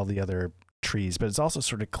above all the other trees, but it's also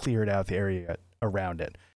sort of cleared out the area around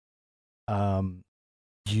it.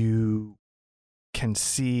 You can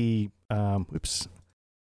see,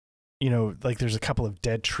 you know, like there's a couple of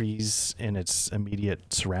dead trees in its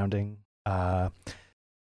immediate surrounding.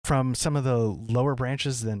 From some of the lower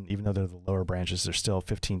branches, then even though they're the lower branches, they're still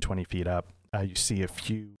 15, 20 feet up. You see a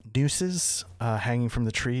few nooses hanging from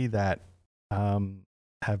the tree that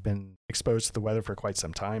have been exposed to the weather for quite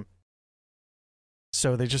some time.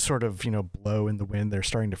 So they just sort of, you know, blow in the wind. They're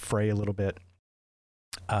starting to fray a little bit.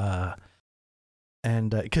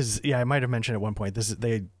 And because, I might have mentioned at one point,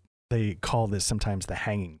 they call this sometimes the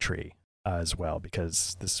hanging tree as well,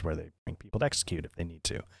 because this is where they bring people to execute if they need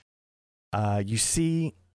to. You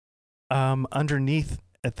see underneath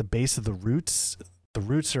at the base of the roots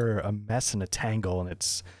are a mess and a tangle,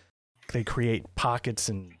 and they create pockets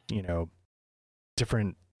and, you know,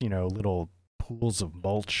 different, you know, little pools of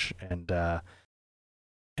mulch,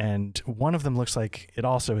 and one of them looks like it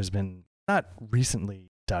also has been not recently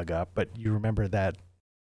dug up, but you remember that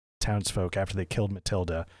townsfolk, after they killed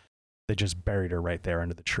Matilda, they just buried her right there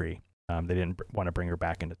under the tree. They didn't want to bring her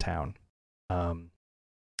back into town.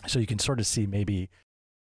 So you can sort of see maybe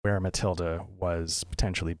where Matilda was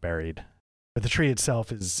potentially buried. But the tree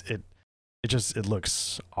itself it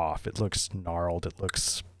looks off. It looks gnarled. It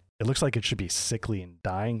looks like it should be sickly and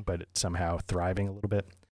dying, but it's somehow thriving a little bit.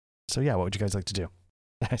 So yeah, what would you guys like to do?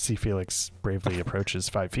 I see Felix bravely approaches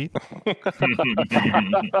 5 feet.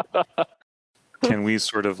 Can we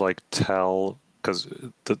sort of like tell, because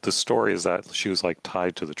the story is that she was like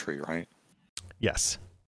tied to the tree, right? Yes.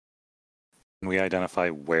 Can we identify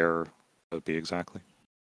where it would be exactly?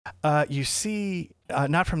 You see,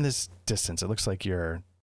 not from this distance. It looks like you're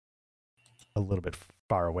a little bit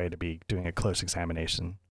far away to be doing a close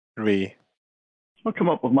examination. I'll come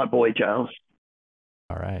up with my boy Giles.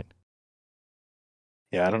 All right.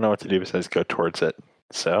 Yeah, I don't know what to do besides go towards it.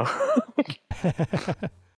 So,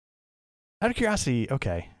 out of curiosity,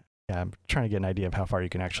 okay. Yeah, I'm trying to get an idea of how far you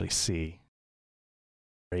can actually see.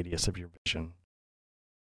 Radius of your vision.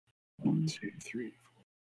 1, 2, 3, 4,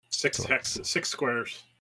 6 hexes, 6 squares.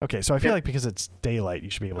 Okay, so I feel like because it's daylight, you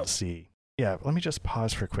should be able to see. Yeah, let me just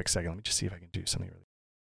pause for a quick second. Let me just see if I can do something really.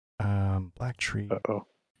 Black tree. uh-oh.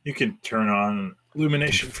 You can turn on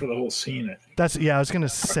illumination for the whole scene, I think. I was gonna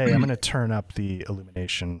say I'm gonna turn up the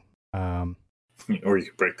illumination. Or you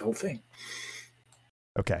could break the whole thing.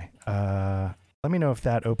 Okay. Let me know if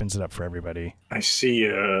that opens it up for everybody. I see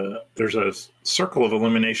there's a circle of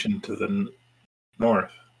illumination to the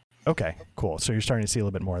north. Okay, cool. So you're starting to see a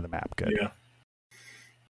little bit more of the map. Good. Yeah.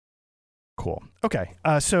 Cool. Okay.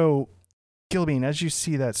 So, Gilbean, as you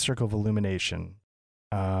see that circle of illumination,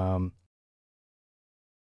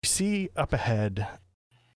 you see up ahead,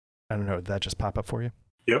 I don't know, did that just pop up for you?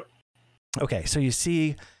 Yep. Okay, so you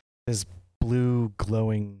see this blue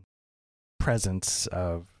glowing presence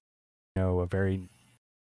of, you know, a very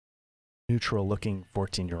neutral looking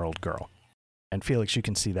 14-year-old girl. And Felix, you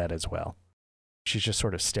can see that as well. She's just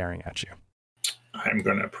sort of staring at you. I'm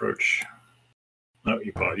going to approach. Oh,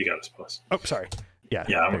 you got us plus. Oh, sorry. Yeah.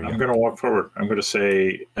 Yeah, I'm going to walk forward. I'm going to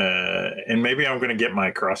say, and maybe I'm going to get my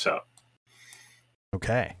cross out.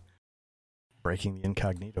 Okay. Breaking the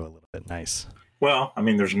incognito a little bit. Nice. Well, I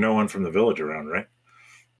mean, there's no one from the village around, right?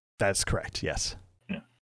 That's correct. Yes. Yeah.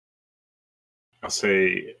 I'll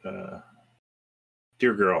say,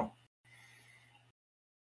 dear girl,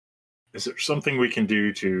 is there something we can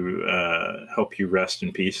do to help you rest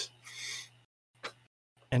in peace?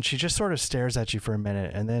 And she just sort of stares at you for a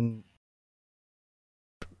minute, and then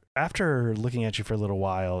after looking at you for a little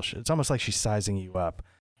while, it's almost like she's sizing you up.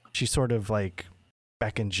 She sort of like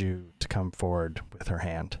beckons you to come forward with her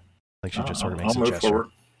hand. Like she just sort of makes a gesture. Forward.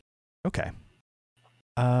 Okay.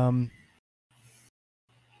 And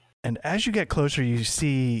as you get closer, you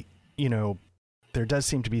see, you know, there does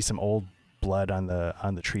seem to be some old blood on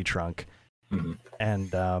the tree trunk. Mm-hmm.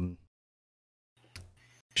 And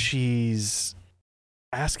she's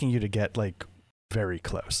asking you to get like very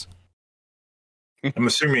close. I'm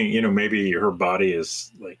assuming, you know, maybe her body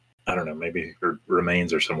is like, I don't know, maybe her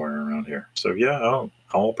remains are somewhere around here. So yeah,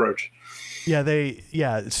 I'll approach.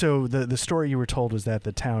 Yeah, so the story you were told was that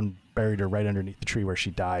the town buried her right underneath the tree where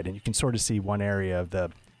she died, and you can sort of see one area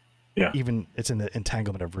of even it's in the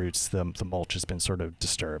entanglement of roots, the mulch has been sort of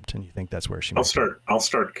disturbed, and you think that's where she I'll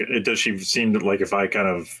start. Does she seem like if I kind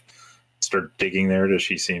of start digging there, does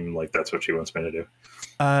she seem like that's what she wants me to do?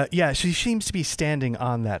 Yeah, she seems to be standing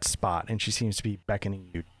on that spot, and she seems to be beckoning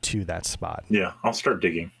you to that spot. Yeah, I'll start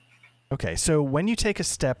digging. Okay, so when you take a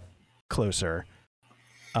step closer,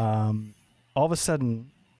 all of a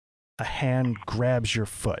sudden, a hand grabs your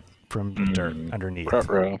foot from the dirt underneath.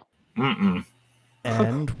 Mm-mm.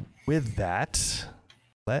 And with that,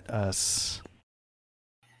 let us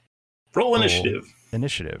Roll initiative.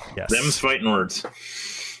 Initiative, yes. Them's fighting words.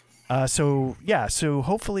 So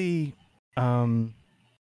hopefully, I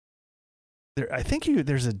think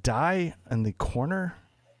there's a die in the corner.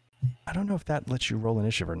 I don't know if that lets you roll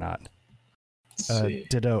initiative or not. Let's see.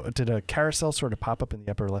 Did a carousel sort of pop up in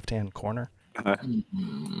the upper left-hand corner?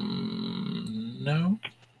 No.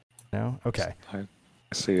 No? Okay. I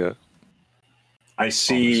see it. I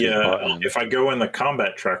see, button. if I go in the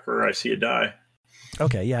combat tracker, I see a die.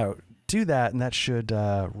 Okay, yeah. Do that, and that should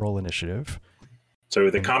roll initiative. So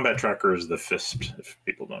the combat tracker is the fist, if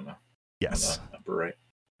people don't know. Yes. On the upper right.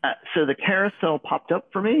 So the carousel popped up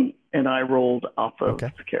for me, and I rolled off of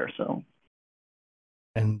Okay. the carousel.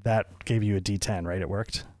 And that gave you a D10, right? It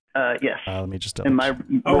worked? Yes. Let me just and my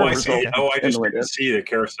Oh, I result see. Okay. Oh, I in the just window. didn't see the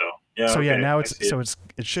carousel. Yeah. So yeah, okay, now I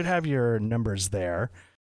it should have your numbers there.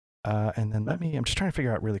 And then I'm just trying to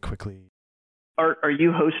figure out really quickly. Are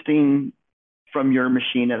you hosting from your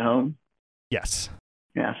machine at home? Yes.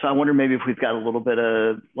 Yeah. So I wonder maybe if we've got a little bit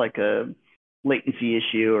of like a latency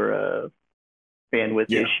issue or a bandwidth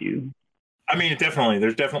Yeah. issue. I mean, definitely.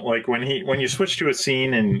 There's definitely like when you switch to a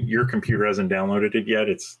scene and your computer hasn't downloaded it yet,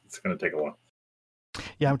 it's going to take a while.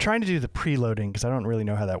 Yeah, I'm trying to do the preloading because I don't really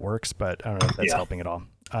know how that works, but I don't know if that's Yeah. helping at all.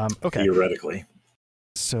 Okay. Theoretically.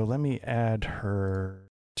 So let me add her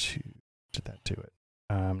to it.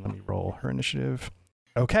 Let me roll her initiative.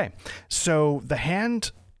 Okay. So the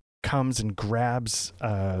hand comes and grabs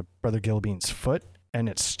Brother Gilbean's foot, and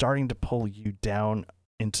it's starting to pull you down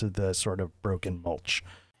into the sort of broken mulch.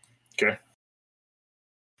 Okay.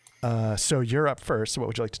 So you're up first. So what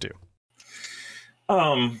would you like to do?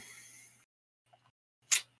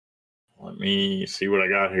 Let me see what I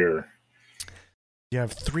got here. You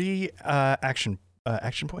have 3 action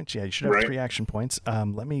points. Yeah, you should have Right. 3 action points.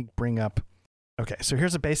 Let me bring up. Okay, so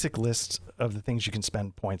here's a basic list of the things you can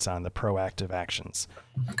spend points on, the proactive actions.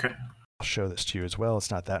 Okay. I'll show this to you as well. It's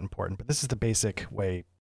not that important, but this is the basic way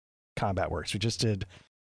combat works. We just did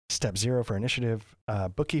step 0 for initiative.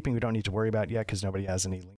 Bookkeeping we don't need to worry about yet because nobody has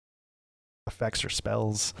any effects or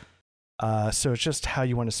spells. So it's just how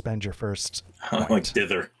you want to spend your first point. Like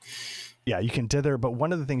dither. Yeah, you can dither, but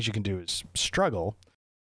one of the things you can do is struggle,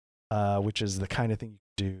 which is the kind of thing you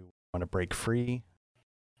do when you want to break free.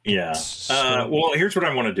 Yeah. Well, here's what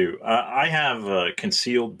I want to do. I have a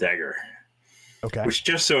concealed dagger, Okay, which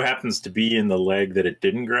just so happens to be in the leg that it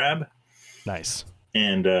didn't grab. nice.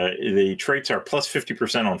 And the traits are plus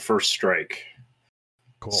 50% on first strike.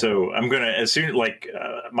 Cool. So I'm going to, as soon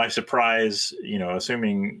my surprise,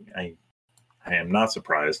 assuming I am not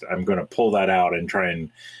surprised, I'm going to pull that out and try and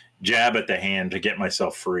jab at the hand to get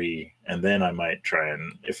myself free. And then I might try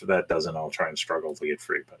and, if that doesn't, I'll try and struggle to get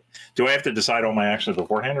free. But do I have to decide all my actions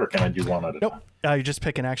beforehand or can I do one at a Nope. time? You just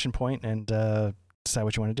pick an action point and decide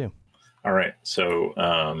what you want to do. All right. So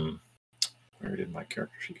where did my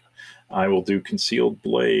character sheet go? I will do Concealed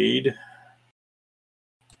Blade.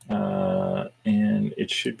 And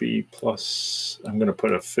it should be plus, I'm going to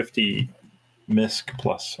put a 50 misc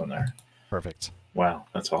plus on there. Perfect. Wow,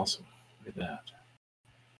 that's awesome. Look at that.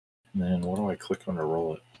 And then what do I click on to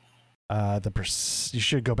roll it? You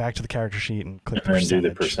should go back to the character sheet and click And then do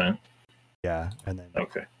the percentage. percent. Yeah, and then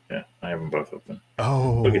Okay, yeah, I have them both open.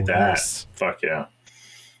 oh, Look at that. nice. Fuck yeah.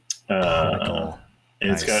 Critical.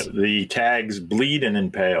 And it's Nice. got the tags bleed and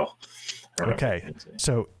impale. I don't know if Okay. you can see.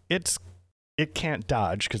 So it can't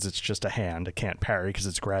dodge because it's just a hand. It can't parry because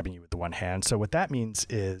it's grabbing you with the one hand. So what that means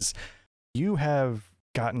is you have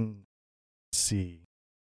gotten, let's see,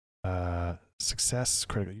 success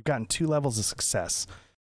critical. You've gotten 2 levels of success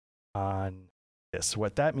on this.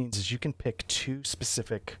 What that means is you can pick 2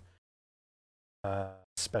 specific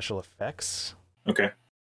special effects. Okay.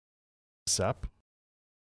 This up.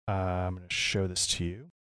 I'm going to show this to you.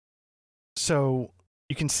 So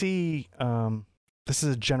you can see this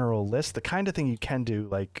is a general list. The kind of thing you can do,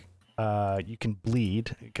 like you can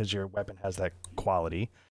bleed because your weapon has that quality.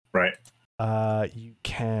 Right. You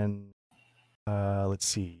can, let's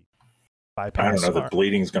see, I bypass. don't know that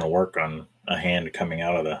bleeding's going to work on a hand coming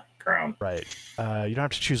out of the ground. Right. You don't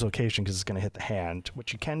have to choose location because it's going to hit the hand.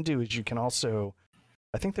 What you can do is you can also,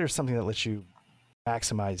 I think there's something that lets you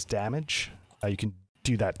maximize damage. You can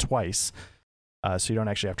do that twice, so you don't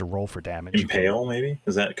actually have to roll for damage. Impale, maybe?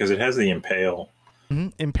 Is that because it has the impale?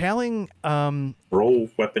 Impaling. Roll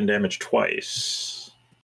weapon damage twice.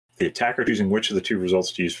 The attacker choosing which of the 2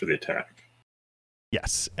 results to use for the attack.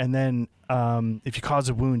 Yes, and then if you cause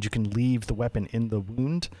a wound, you can leave the weapon in the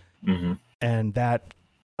wound, Mm-hmm. and that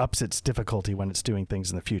ups its difficulty when it's doing things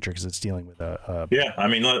in the future because it's dealing with a Yeah, I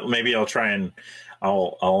mean, maybe I'll try and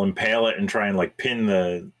I'll impale it and try and like pin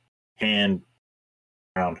the hand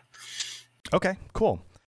around. Okay, cool.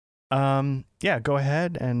 Yeah, go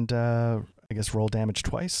ahead and I guess roll damage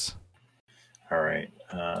twice. All right.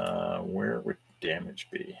 Where would damage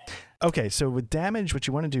be? Okay, so with damage, what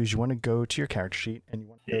you want to do is you want to go to your character sheet and you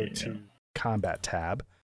want to go Yeah. to combat tab.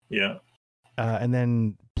 Yeah. And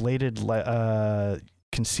then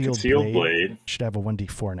concealed Blade. should have a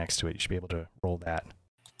 1d4 next to it. You should be able to roll that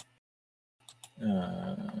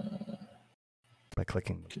by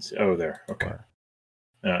clicking. Oh, there. Okay. Or,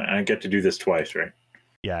 I get to do this twice, right?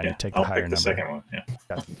 yeah, and you take the I'll higher pick the number. second one. Yeah.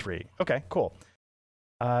 Got the 3. Okay, cool.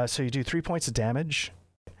 So you do 3 points of damage.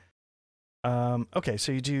 Okay,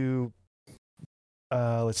 so you do,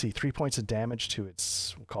 let's see, 3 points of damage to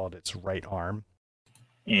its, we'll call it its right arm.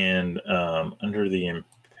 And under the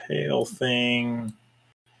impale thing,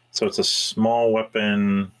 so it's a small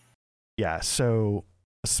weapon. Yeah, so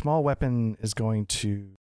a small weapon is going to,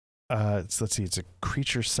 let's see, it's a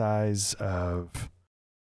creature size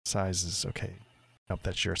is, okay. Nope,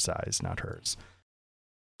 that's your size, not hers.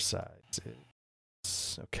 Size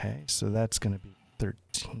is, okay, so that's going to be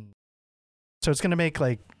 13. So it's going to make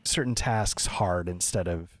like certain tasks hard instead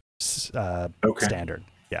of standard.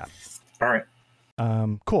 Yeah. All right.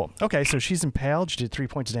 Cool. Okay, so she's impaled. She did 3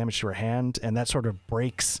 points of damage to her hand, and that sort of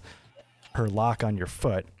breaks her lock on your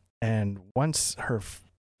foot. And once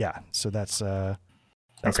so that's Okay.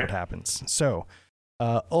 what happens. So,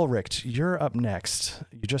 Ulrich, you're up next.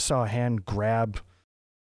 You just saw a hand grab.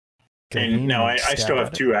 And now I still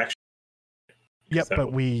have 2 actions. Yep,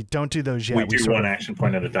 but we don't do those yet. We do one action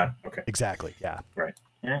point at a time. Okay. Exactly. Yeah. Right.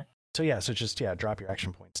 Yeah. So just drop your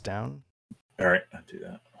action points down. All right, I'll do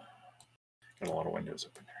that. Got a lot of windows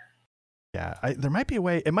open here. Yeah, there might be a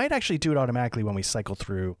way. It might actually do it automatically when we cycle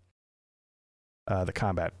through the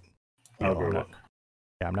combat. I'll go look.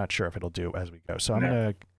 Yeah, I'm not sure if it'll do as we go. So I'm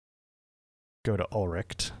gonna go to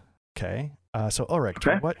Ulrich. Okay. So Ulrich,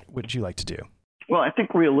 what would you like to do? Well, I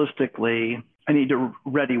think realistically, I need to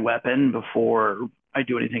ready weapon before I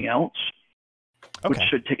do anything else, which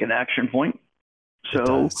should take an action point.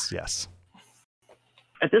 So, yes.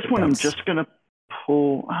 At this point, I'm just going to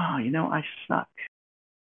pull. I suck.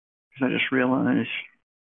 Because I just realized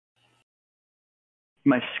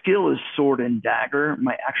my skill is sword and dagger.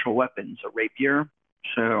 My actual weapon's a rapier.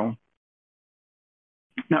 So,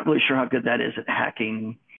 not really sure how good that is at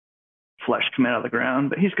hacking flesh coming out of the ground,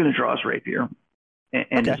 but he's going to draw his rapier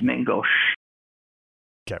and his main gauche.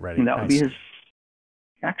 Get ready. And that would be his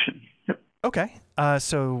action. Yep. Okay.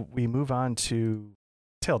 So we move on to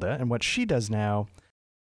Tilda, and what she does now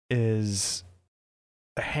is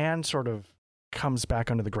a hand sort of comes back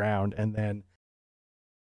onto the ground, and then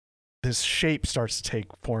this shape starts to take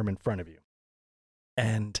form in front of you.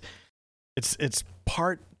 And it's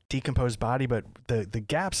part decomposed body, but the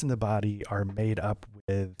gaps in the body are made up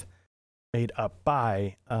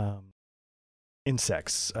by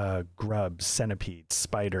insects, grubs, centipedes,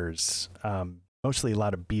 spiders, mostly a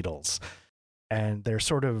lot of beetles, and they're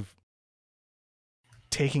sort of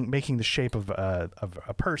making the shape of a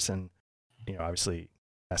person, obviously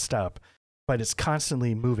messed up, but it's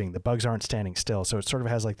constantly moving. The bugs aren't standing still, so it sort of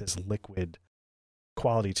has like this liquid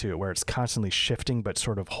quality to it, where it's constantly shifting, but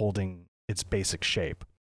sort of holding its basic shape.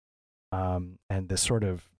 And this sort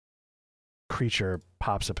of creature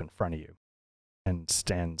pops up in front of you and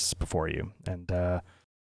stands before you, and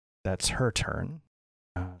that's her turn.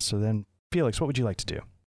 So then, Felix, what would you like to do?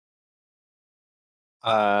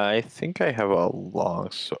 I think I have a long.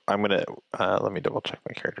 So I'm gonna let me double check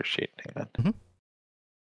my character sheet. Hang on. Mm-hmm.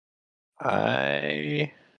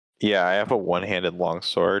 I have a one-handed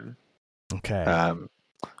longsword. Okay. I'm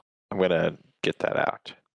gonna get that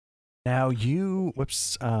out. Now you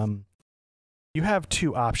have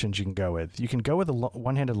 2 options you can go with. You can go with a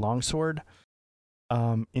one-handed longsword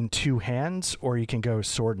in 2 hands, or you can go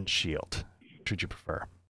sword and shield. Which would you prefer?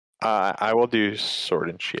 I will do sword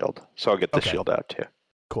and shield, so I'll get the shield out too.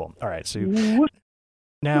 Cool. All right. So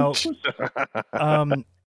now,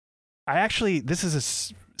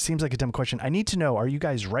 seems like a dumb question. I need to know: are you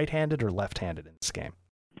guys right-handed or left-handed in this game?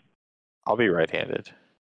 I'll be right-handed.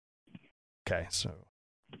 Okay. So,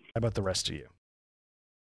 how about the rest of you?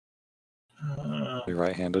 Be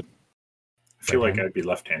right-handed. I feel like I'd be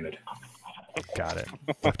left-handed. Got it.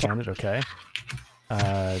 Left-handed. Okay.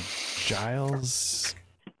 Giles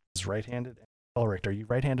is right-handed. Ulrich, are you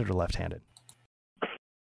right-handed or left-handed?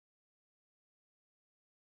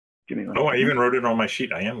 Give me one. I even wrote it on my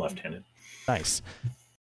sheet. I am left-handed. Nice.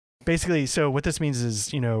 Basically, so what this means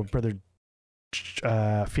is, brother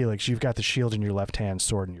Felix, you've got the shield in your left hand,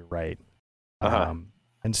 sword in your right.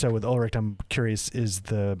 And so with Ulrich, I'm curious, is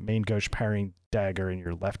the main gauche parrying dagger in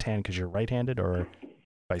your left hand because you're right-handed, or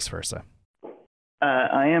vice versa?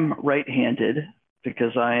 I am right-handed.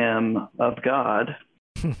 because I am of God.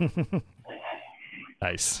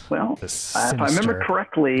 Nice. Well, The if I remember sinister-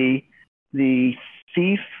 correctly, the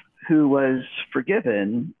thief who was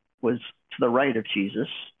forgiven was to the right of Jesus,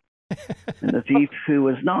 and the thief who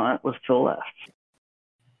was not was to the left.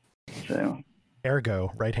 So,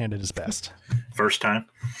 Ergo, right-handed is best. First time.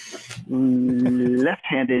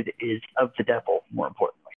 left-handed is of the devil, more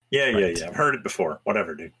importantly. Yeah. Right. I've heard it before.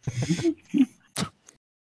 Whatever, dude.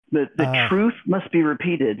 The truth must be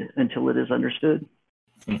repeated until it is understood.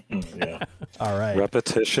 Yeah, All right.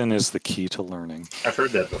 Repetition is the key to learning. I've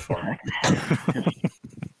heard that before.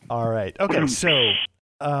 All right. Okay, so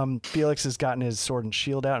Felix has gotten his sword and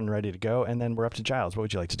shield out and ready to go, and then we're up to Giles. What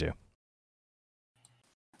would you like to do?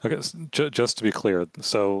 Okay, just to be clear,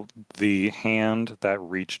 so the hand that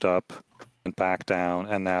reached up and back down,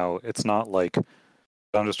 and now it's not like,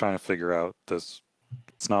 I'm just trying to figure out this,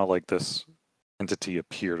 it's not like this entity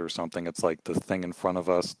appeared or something. It's like the thing in front of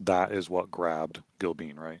us, that is what grabbed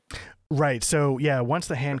Gilbean, right? Right. So, yeah, once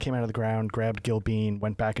the hand came out of the ground, grabbed Gilbean,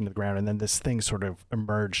 went back into the ground, and then this thing sort of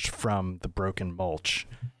emerged from the broken mulch.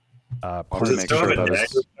 I Does want to it make still sure have a that dagger is,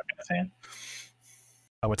 stuck in its hand?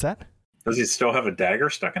 What's that? Does he still have a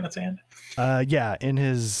dagger stuck in its hand? Yeah, in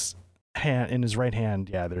his hand, in his right hand,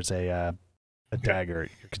 yeah, there's a dagger,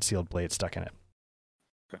 your concealed blade stuck in it.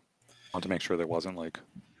 I want to make sure there wasn't like,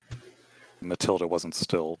 Matilda wasn't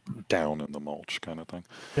still down in the mulch kind of thing.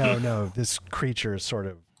 No, this creature has sort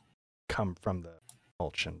of come from the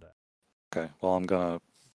mulch and. Okay, well, I'm gonna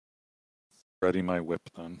ready my whip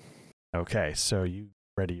then. Okay, so you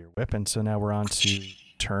ready your whip, and so now we're on to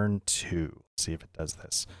turn 2. Let's see if it does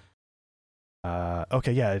this.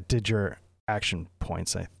 Okay, yeah, it did your action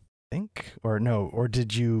points, I think, or no, or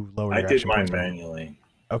did you lower? I your did action mine points by- manually.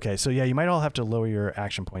 Okay, so yeah, you might all have to lower your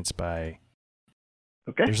action points by.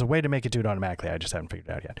 Okay. There's a way to make it do it automatically. I just haven't figured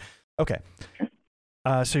it out yet. Okay.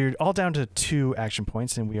 So you're all down to 2 action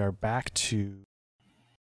points, and we are back to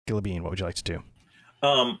Gilbean. What would you like to do?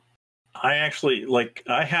 I actually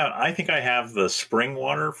I think I have the spring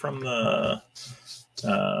water from the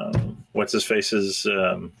what's his face's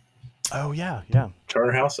Oh yeah.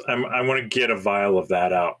 charter house. I want to get a vial of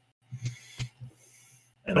that out,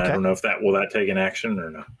 and I Okay. don't know if will that take an action or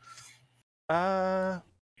no.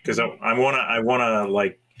 Because I want to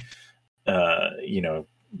like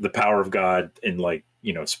the power of God and like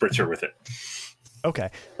spritz her with it. Okay.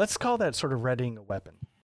 Let's call that sort of readying a weapon.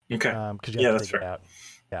 Okay. Because you Yeah, have to that's take it out.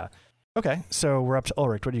 Yeah. Okay. So we're up to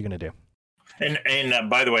Ulrich. What are you going to do? And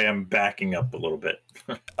by the way, I'm backing up a little bit.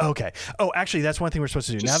 Okay. Oh, actually, that's one thing we're supposed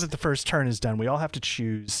to do. Now that the first turn is done, we all have to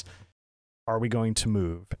choose, are we going to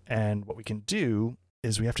move? And what we can do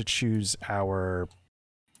is we have to choose our...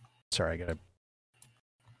 Sorry, I got to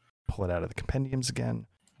pull it out of the compendiums again.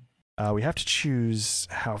 We have to choose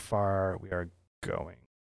how far we are going.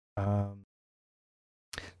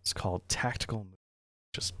 It's called tactical move.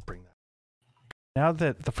 Just bring that. Now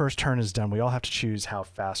that the first turn is done, we all have to choose how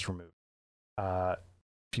fast we're moving.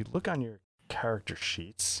 If you look on your character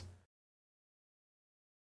sheets,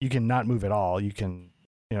 you can not move at all. You can,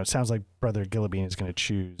 it sounds like Brother Gilbean is going to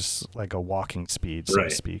choose like a walking speed, so to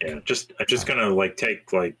speak. Yeah. I'm just gonna like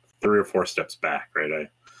take like 3 or 4 steps back, right?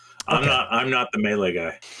 I'm not the melee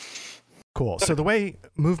guy. Cool. So the way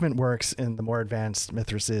movement works in the more advanced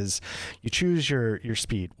Mithras is you choose your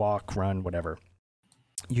speed, walk, run, whatever.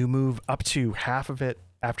 You move up to half of it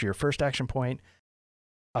after your first action point,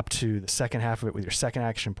 up to the second half of it with your second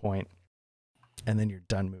action point, and then you're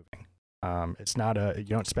done moving. It's not you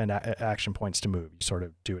don't spend action points to move. You sort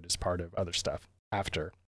of do it as part of other stuff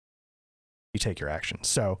after you take your action.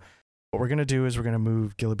 So what we're going to do is we're going to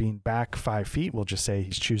move Gilbean back 5 feet. We'll just say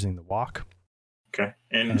he's choosing the walk. Okay.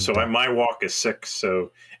 And so my walk is 6.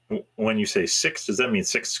 So when you say 6, does that mean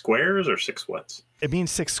 6 squares or 6 whats? It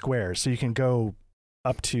means 6 squares. So you can go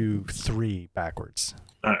up to 3 backwards.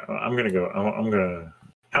 I'm going to go.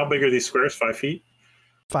 How big are these squares? 5 feet?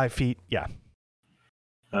 5 feet. Yeah.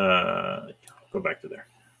 Go back to there.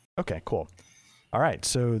 Okay, cool. All right.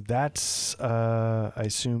 So that's, I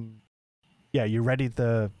assume, yeah, you ready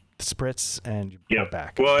the spritz and you go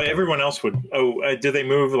back. Well, Okay. everyone else would. Do they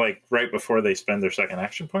move like right before they spend their second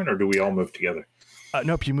action point, or do we all move together?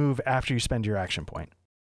 Nope, you move after you spend your action point.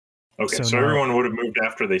 Okay, So so now- everyone would have moved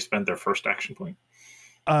after they spent their first action point,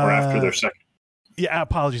 or after their second. Yeah,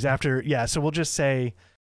 apologies. After, yeah, so we'll just say,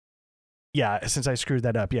 yeah, since I screwed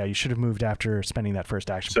that up, yeah, you should have moved after spending that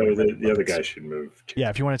first action So point. the other guy should move too. Yeah,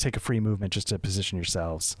 if you want to take a free movement just to position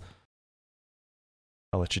yourselves,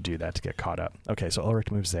 I'll let you do that to get caught up. Okay, so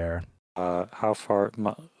Ulrich moves there. How far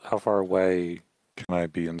away can I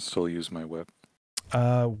be and still use my whip?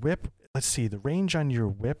 Whip, let's see, the range on your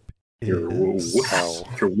whip is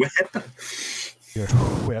Your whip. your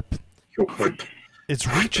whip. Your whip. Its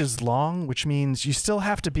reach is long, which means you still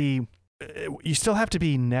have to be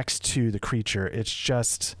next to the creature. It's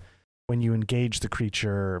just when you engage the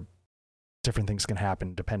creature, different things can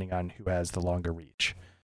happen depending on who has the longer reach.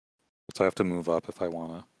 So I have to move up if I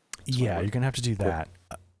want to. Yeah, you're gonna have to do that.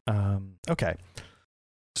 Okay.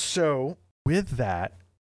 So with that,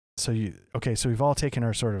 so we've all taken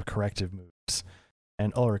our sort of corrective moves.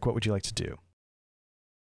 And Ulrich, what would you like to do?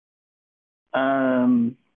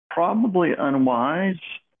 Probably unwise,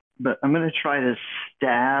 but I'm going to try to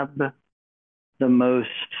stab the most,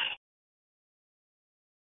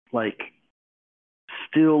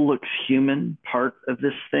 still looks human part of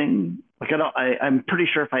this thing. I'm pretty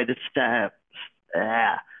sure if I had to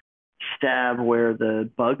stab where the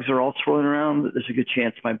bugs are all swirling around, there's a good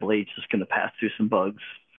chance my blade's just going to pass through some bugs.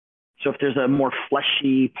 So if there's a more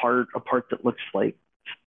fleshy part, a part that looks like,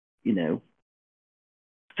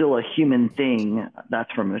 still a human thing, that's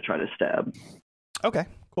where I'm going to try to stab. Okay,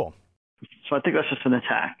 cool. So I think that's just an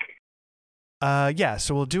attack. Yeah,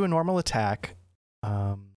 so we'll do a normal attack.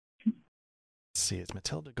 Let's see, is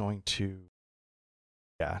Matilda going to...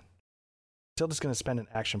 Yeah. Matilda's going to spend an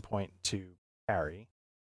action point to parry.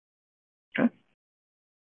 Okay.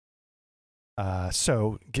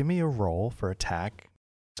 So give me a roll for attack.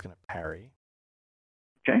 It's going to parry.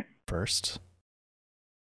 Okay. First.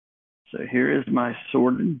 So here is my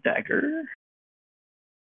sword and dagger.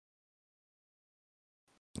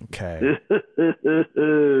 Okay.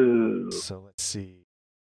 So let's see.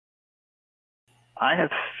 I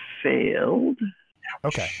have failed.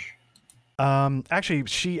 Okay.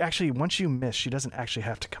 Actually, once you miss, she doesn't actually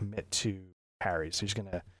have to commit to parry, so she's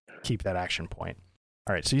gonna keep that action point.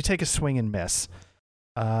 All right. So you take a swing and miss.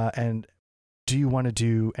 And do you want to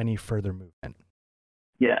do any further movement?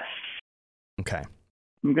 Yes. Okay.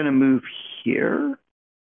 I'm going to move here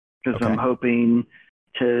because Okay. I'm hoping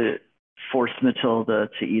to force Matilda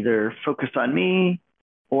to either focus on me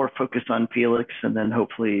or focus on Felix, and then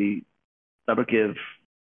hopefully that'll give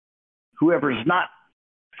whoever's not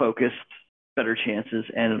focused better chances,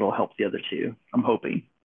 and it'll help the other two. I'm hoping.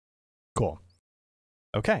 Cool.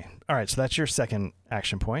 Okay. All right. So that's your second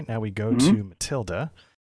action point. Now we go to Matilda.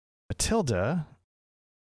 Matilda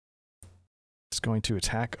is going to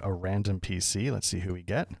attack a random PC. Let's see who we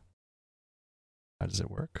get. How does it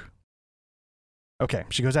work? Okay.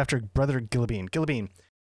 She goes after Brother Gillibean. Gillibean,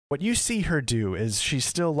 what you see her do is she's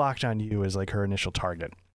still locked on you as like her initial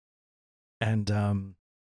target. And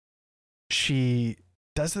she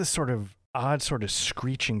does this sort of odd sort of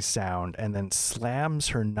screeching sound and then slams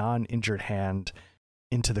her non-injured hand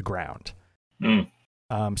into the ground.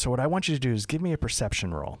 So what I want you to do is give me a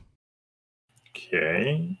perception roll.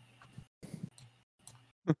 Okay.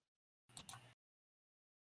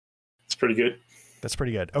 It's pretty good. That's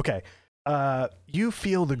pretty good. Okay. You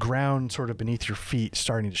feel the ground sort of beneath your feet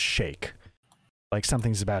starting to shake, like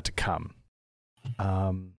something's about to come.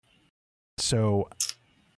 So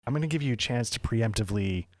I'm going to give you a chance to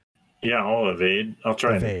preemptively... Yeah, I'll evade. I'll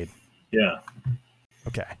try evade. Yeah.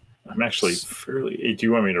 Okay. I'm actually fairly... Do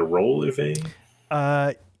you want me to roll evade?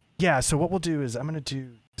 Yeah, so what we'll do is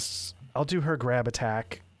I'll do her grab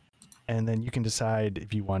attack, and then you can decide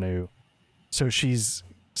if you want to... So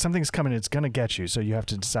something's coming, it's going to get you, so you have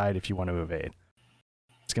to decide if you want to evade.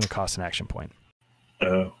 It's going to cost an action point.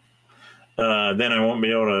 Oh. Then I won't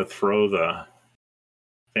be able to throw the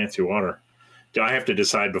fancy water. Do I have to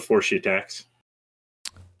decide before she attacks?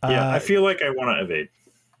 Yeah, I feel like I want to evade.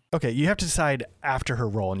 Okay, you have to decide after her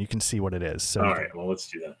roll, and you can see what it is. So all right, well, let's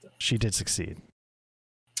do that then. She did succeed.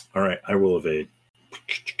 All right, I will evade.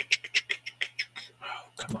 Oh,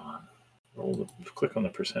 come on. Click on the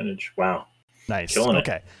percentage. Wow. Nice. Killing it.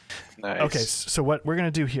 Okay. Nice. Okay, so what we're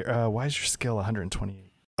going to do here, why is your skill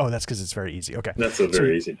 128? Oh, that's because it's very easy. Okay. That's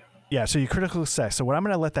very easy. Yeah, so you critical success. So what I'm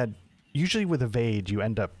going to let that, usually with evade, you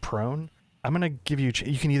end up prone. I'm going to give you,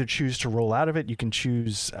 you can either choose to roll out of it. You can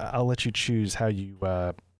choose, I'll let you choose how you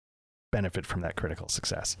benefit from that critical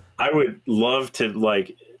success. I would love to,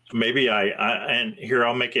 maybe and here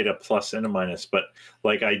I'll make it a plus and a minus, but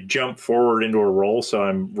I jump forward into a roll, so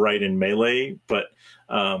I'm right in melee, but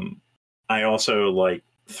I also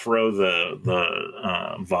throw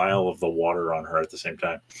the vial of the water on her at the same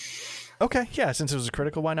time. Okay, yeah, since it was a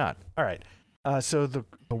critical, why not? All right. So the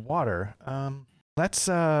water, let's...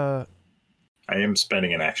 I am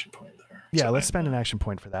spending an action point there. Yeah, so let's spend an action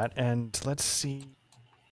point for that. And let's see.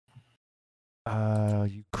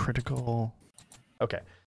 You critical. Okay.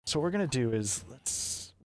 So what we're going to do is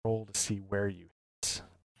let's roll to see where you hit.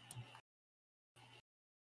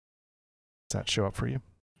 Does that show up for you?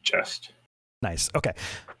 Just. Nice. Okay.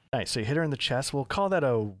 Nice. So you hit her in the chest. We'll call that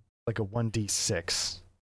a 1d6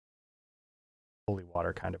 holy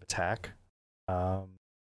water kind of attack. So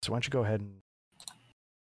why don't you go ahead and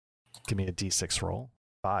give me a d6 roll?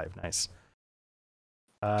 5. Nice.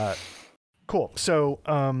 Cool. So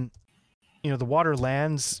the water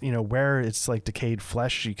lands, where it's like decayed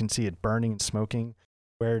flesh, you can see it burning and smoking.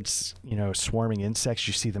 Where it's, swarming insects,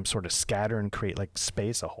 you see them sort of scatter and create like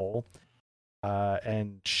space, a hole.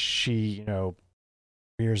 And she,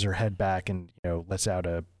 rears her head back and, lets out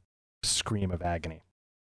a scream of agony.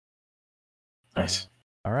 Nice.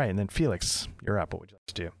 All right. And then Felix, you're up. What would you like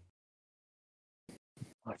to do?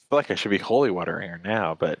 I feel like I should be holy watering her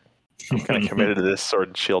now, but I'm kind of committed to this sword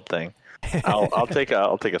and shield thing. I'll take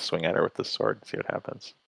a swing at her with the sword and see what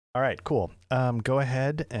happens. All right, cool. Go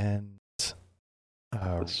ahead and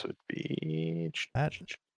this would be combat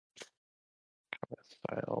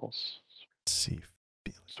styles. Let's see.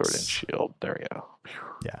 Sword and shield. There we go.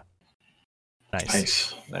 Yeah.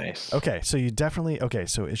 Nice. Nice. Okay, so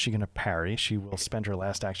so is she going to parry? She will spend her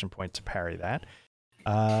last action point to parry that.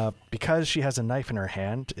 Because she has a knife in her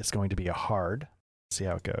hand, it's going to be a hard. Let's see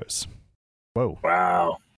how it goes. Whoa.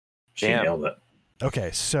 Wow. She nailed it.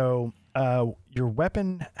 Okay, so your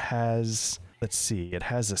weapon has, let's see, it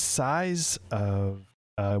has a size of,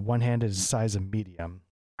 one-handed is a size of medium.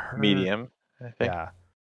 Medium, I think. Yeah.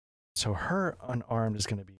 So her unarmed is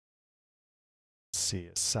going to be, let's see,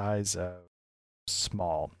 a size of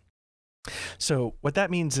small. So what that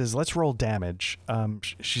means is, let's roll damage.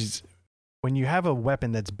 When you have a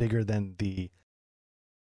weapon that's bigger than you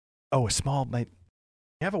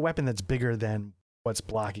have a weapon that's bigger than what's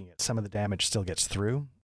blocking it, some of the damage still gets through.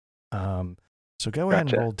 So go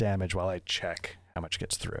ahead and roll damage while I check how much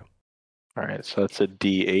gets through. All right, so that's a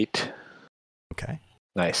D8. Okay.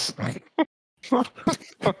 Nice.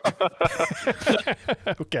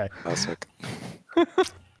 Okay. Classic.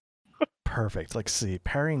 Perfect. Let's see.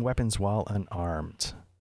 Parrying weapons while unarmed.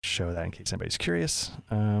 Show that in case anybody's curious.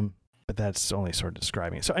 But that's only sort of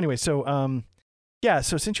describing it. So anyway, so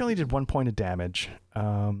since you only did 1 point of damage,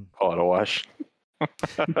 Call it a wash.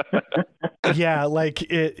 yeah, like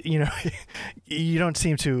it, you don't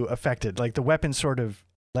seem to affect it. Like the weapon sort of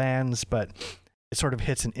lands, but it sort of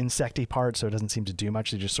hits an insecty part, so it doesn't seem to do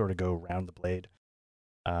much. They just sort of go around the blade.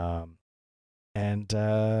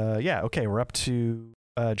 Okay, we're up to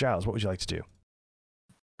Giles. What would you like to do?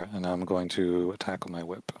 And I'm going to attack with my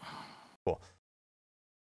whip. Cool.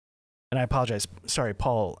 And I apologize. Sorry,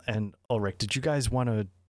 Paul and Ulrich, did you guys want to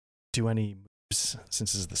do any moves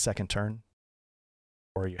since this is the second turn?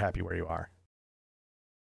 Or are you happy where you are?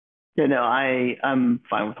 Yeah, no, I'm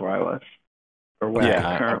fine with where I was. Or where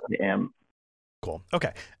I currently am. Cool.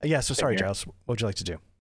 Okay. So sorry, Giles. What would you like to do?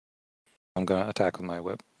 I'm going to attack with my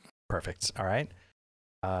whip. Perfect. All right.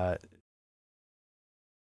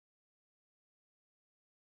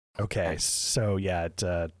 Okay. So, yeah, it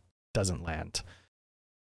doesn't land.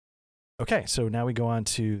 Okay. So now we go on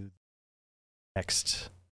to next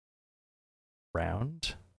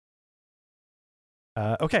round.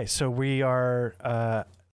 Okay. So we are, let's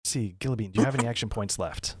see, Gillibean, do you have any action points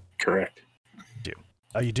left? Correct.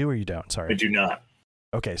 Oh, you do or you don't? Sorry. I do not.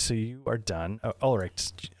 Okay, so you are done.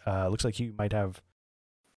 Ulrich, looks like you might have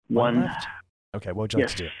one left. Okay, what would you like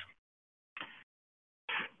to do?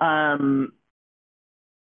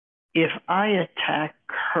 If I attack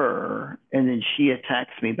her and then she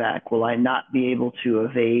attacks me back, will I not be able to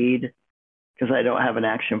evade because I don't have an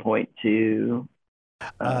action point to...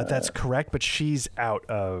 That's correct, but she's out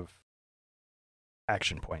of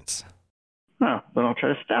action points. Oh, then I'll try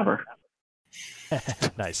to stab her.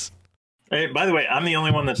 Nice. Hey, by the way, I'm the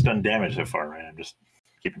only one that's done damage so far, right? I'm just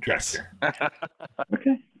keeping track here.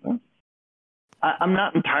 Okay. Well, I'm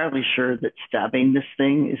not entirely sure that stabbing this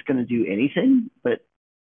thing is going to do anything, but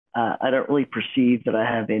I don't really perceive that I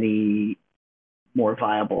have any more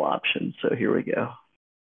viable options. So here we go.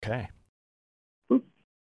 Okay. Oop.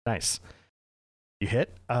 Nice. You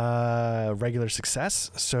hit. Regular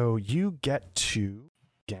success. So you get to,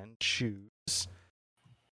 again, choose.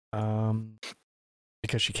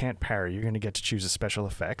 Because she can't parry, you're going to get to choose a special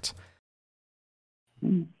effect.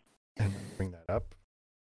 And bring that up.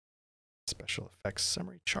 Special effects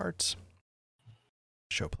summary charts.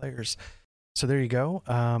 Show players. So there you go.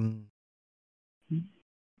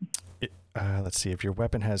 Let's see if your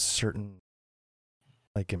weapon has certain,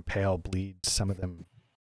 like impale, bleed. Some of them.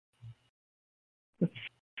 Let's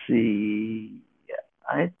see.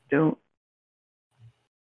 I don't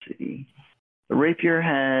see. The rapier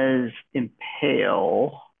has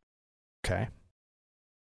impale. Okay.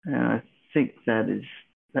 And I think that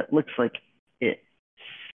looks like it.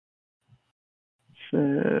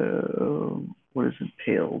 So what does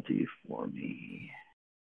impale do for me?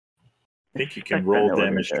 I think you can I roll know what it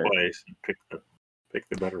damage does. twice and pick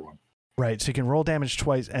the better one. Right. So you can roll damage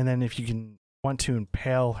twice, and then if you want to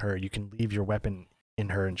impale her, you can leave your weapon in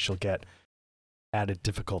her, and she'll get added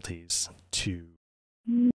difficulties to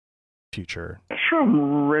future. I'm not sure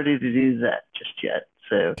I'm ready to do that just yet.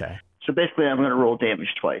 Okay. So basically, I'm going to roll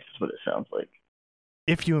damage twice. Is what it sounds like.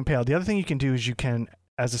 If you impale, the other thing you can do is you can,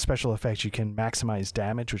 as a special effect, you can maximize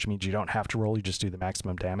damage, which means you don't have to roll. You just do the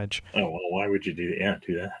maximum damage. Oh, well, why would you do that? Yeah,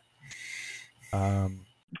 do that.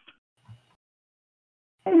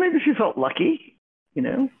 Well, maybe if you felt lucky, you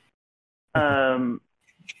know.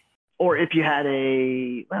 Or if you had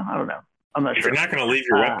I don't know. I'm not If sure. you're not going to leave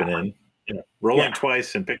your weapon in, rolling Yeah.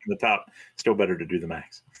 twice and picking the top, still better to do the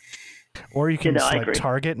max. Or you can I select agree.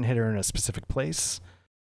 target and hit her in a specific place.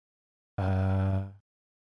 That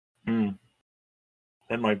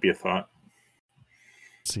might be a thought.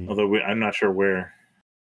 Let's see. Although I'm not sure where.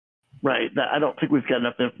 Right. I don't think we've got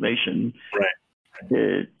enough information.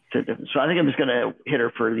 Right. So I think I'm just going to hit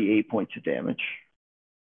her for the 8 points of damage.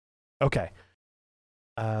 Okay.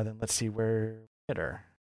 Then let's see where hit her.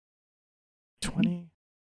 20.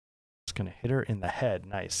 It's going to hit her in the head.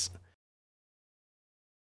 Nice.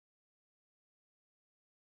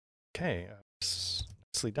 Okay.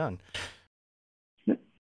 Nicely done.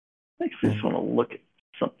 Actually, I just want to look at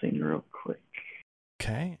something real quick.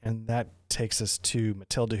 Okay. And that takes us to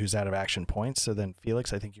Matilda, who's out of action points. So then,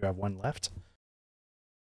 Felix, I think you have one left.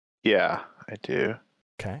 Yeah, I do.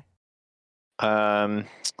 Okay. And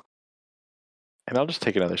I'll just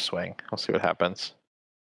take another swing. I'll see what happens.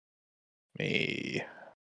 Me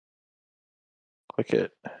click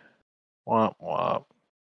it. Womp womp.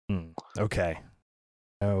 Okay.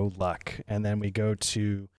 No luck. And then we go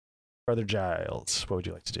to Brother Giles. What would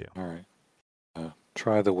you like to do? All right.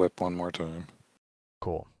 Try the whip one more time.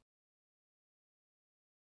 Cool.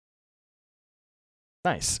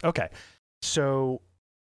 Nice. Okay. So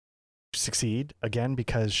succeed again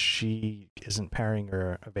because she isn't parrying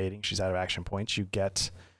or evading. She's out of action points. You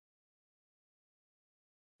get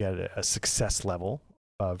a success level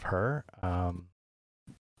of her.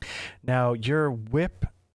 Now your whip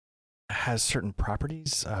has certain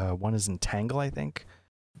properties. One is entangle, I think.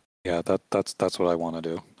 Yeah, that's what I want to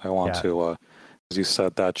do. I want to, as you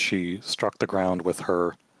said, that she struck the ground with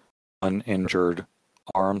her uninjured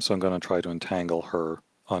arm, so I'm going to try to entangle her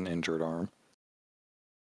uninjured arm.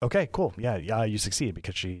 Okay, cool. Yeah, you succeed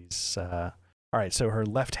because she's all right. So her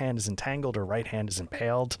left hand is entangled, her right hand is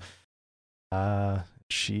impaled.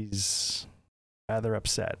 She's rather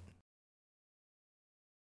upset.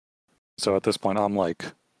 So at this point, I'm like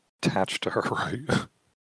attached to her, right?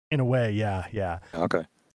 In a way, yeah. Okay.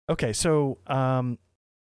 Okay, so I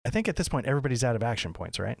think at this point everybody's out of action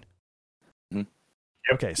points, right?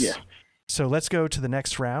 Mm-hmm. Okay. Yeah. So let's go to the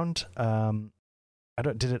next round.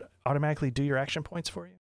 Did it automatically do your action points for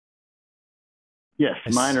you? Yes,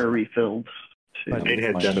 I mine see. are refilled. Too. But- It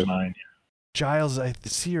had done mine. Giles, I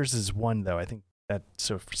see yours is 1 though. I think that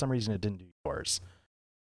so for some reason it didn't do yours.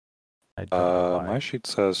 I don't know why. My sheet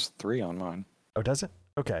says 3 on mine. Oh, does it?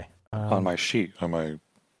 Okay. On my sheet, I'd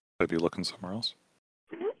be looking somewhere else.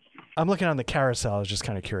 I'm looking on the carousel. I was just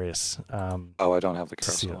kind of curious. Oh, I don't have the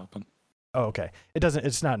to see carousel it. open. Oh, okay.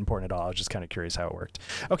 It's not important at all. I was just kind of curious how it worked.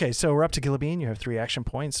 Okay, so we're up to Gillibean. You have 3 action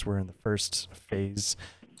points. We're in the first phase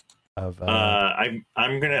of. I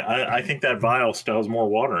think that vial still has more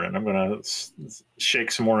water, and I'm gonna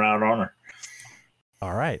shake some more out on her.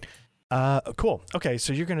 All right. Cool. Okay,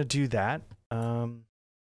 so you're gonna do that. Let's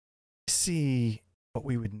see what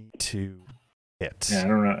we would need to hit. Yeah, I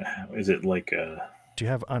don't know. Is it like Do you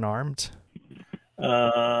have unarmed?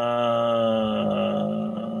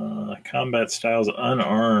 combat styles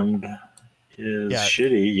unarmed is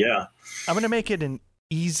shitty? Yeah. I'm gonna make it an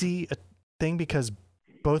easy thing because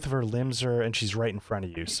both of her limbs are, and she's right in front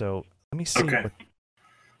of you. So let me see. Okay. What,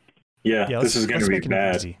 Yeah, Yeah, this is going let's to be make it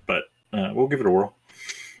bad, easy. but we'll give it a whirl.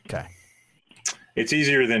 okay. It's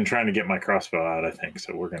easier than trying to get my crossbow out, I think.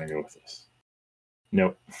 So we're going to go with this.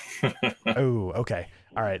 Nope. Oh, okay.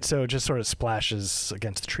 All right. So it just sort of splashes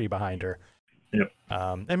against the tree behind her. Yep.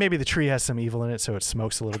 And maybe the tree has some evil in it, so it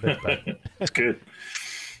smokes a little bit. But It's good.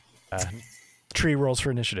 tree rolls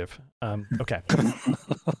for initiative. Okay.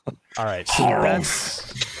 All right. So Horror.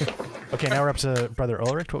 that's okay. Now we're up to Brother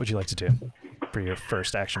Ulrich. What would you like to do for your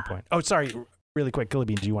first action point? Oh, sorry. Really quick,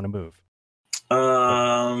 Gillibean, do you want to move?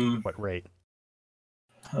 What rate?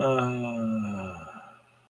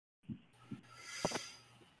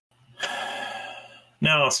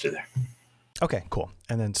 No, I'll stay there. Okay, cool.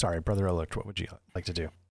 And then, sorry, Brother Ulrich, what would you like to do?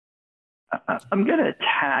 I'm going to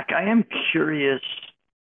attack. I am curious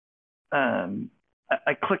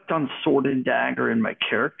I clicked on sword and dagger in my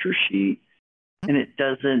character sheet, and it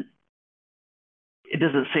doesn't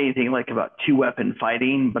say anything like about two-weapon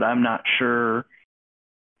fighting, but I'm not sure.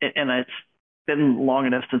 And it's been long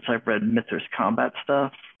enough since I've read Mythos combat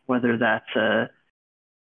stuff, whether that's a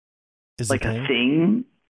thing,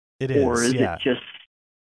 or is it just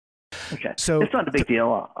okay? So it's not a big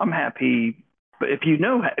deal. I'm happy, but if you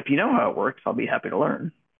know how it works, I'll be happy to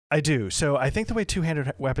learn. I do. So I think the way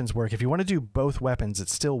two-handed weapons work, if you want to do both weapons,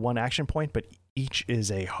 it's still one action point, but each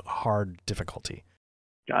is a hard difficulty.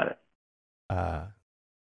 Got it. I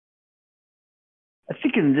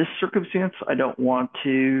think in this circumstance, I don't want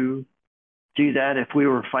to do that. If we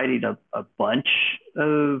were fighting a bunch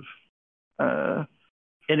of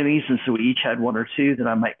enemies, and so we each had one or two, then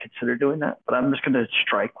I might consider doing that. But I'm just going to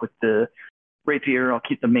strike with the rapier. I'll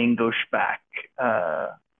keep the main gauche back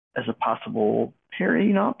as a possible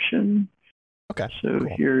parrying option. Okay. So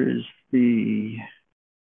cool. Here is the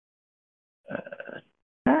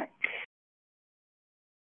attack.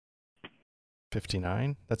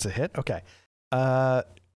 59. That's a hit. Okay.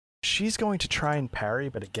 She's going to try and parry,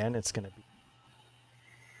 but again, it's going to be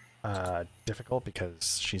difficult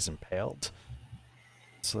because she's impaled.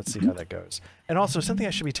 So let's see how that goes. And also, something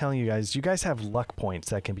I should be telling you guys have luck points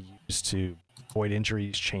that can be used to avoid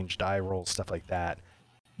injuries, change die rolls, stuff like that.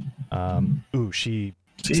 She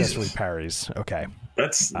successfully parries. Okay.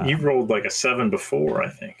 You rolled like a 7 before, I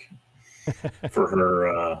think, for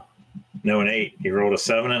her. No, an 8. You rolled a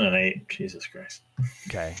 7 and an 8. Jesus Christ.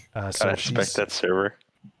 Okay. So I expect that server.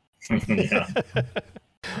 Yeah.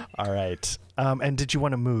 All right. And did you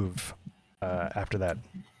want to move after that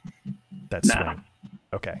swing?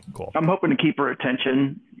 Okay, cool. I'm hoping to keep her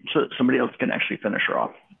attention so that somebody else can actually finish her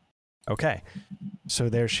off. Okay. So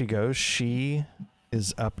there she goes. She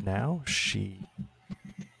is up now. She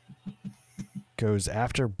goes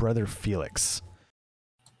after Brother Felix.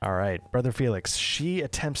 All right, Brother Felix. She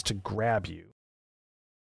attempts to grab you.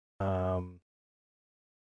 But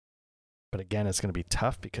again, it's going to be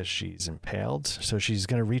tough because she's impaled. So she's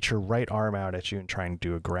going to reach her right arm out at you and try and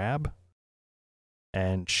do a grab.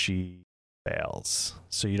 And she fails.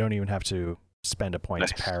 So you don't even have to spend a point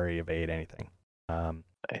to parry, evade, anything.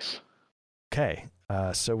 Nice. Okay.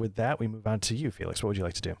 So with that, we move on to you, Felix. What would you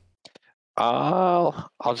like to do? I'll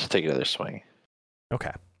just take another swing.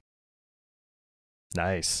 Okay.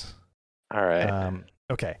 Nice. All right.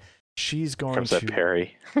 Okay. She's going Comes to that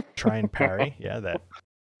parry. try and parry. Yeah, that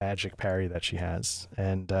magic parry that she has.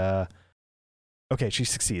 And okay, she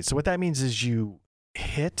succeeds. So what that means is you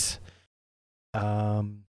hit.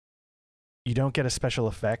 You don't get a special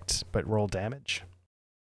effect, but roll damage.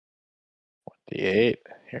 D8.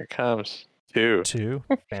 Here it comes. 2. 2.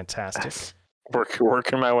 Fantastic.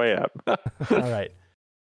 Working my way up. All right.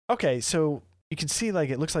 Okay, so you can see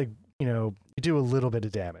it looks like, you do a little bit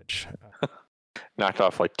of damage. Knocked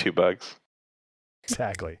off like 2 bugs.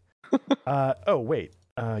 Exactly. Oh, wait.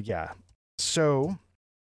 Yeah. So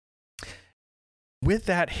with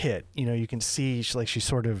that hit, you can see she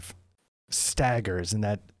sort of staggers, and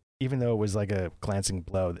that even though it was like a glancing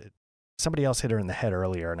blow, somebody else hit her in the head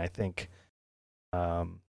earlier, and I think the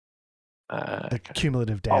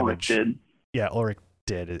cumulative damage. Ulrich did. Yeah, Ulrich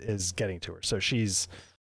did is getting to her, so she's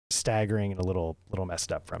staggering and a little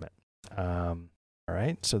messed up from it. All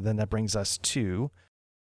right, so then that brings us to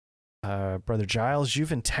Brother Giles.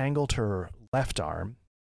 You've entangled her left arm.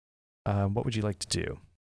 What would you like to do?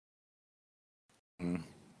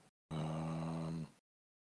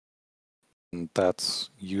 That's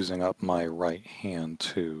using up my right hand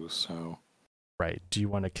too, so. Right. Do you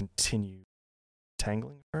want to continue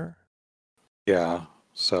tangling her? Yeah,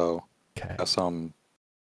 so. Okay. I guess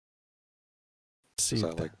is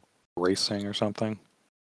that like racing or something?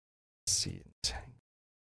 Let's see.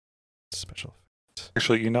 Special effect.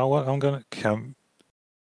 Actually, you know what?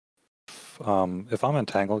 If I'm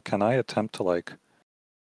entangled, can I attempt to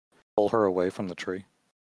pull her away from the tree?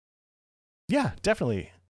 Yeah,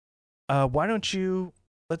 definitely. Why don't you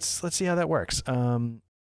let's see how that works.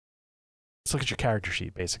 Let's look at your character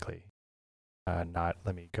sheet, basically.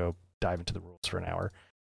 Let me go dive into the rules for an hour.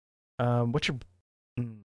 What's your I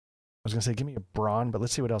was gonna say give me a brawn, but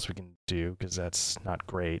let's see what else we can do, because that's not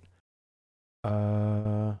great.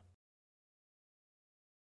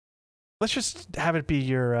 Let's just have it be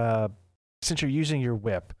your since you're using your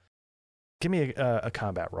whip, give me a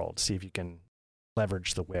combat roll to see if you can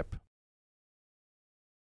leverage the whip.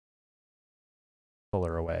 Pull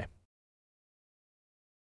her away.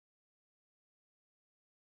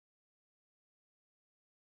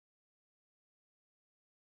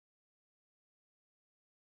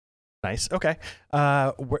 Nice. Okay.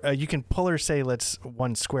 You can pull her, say, let's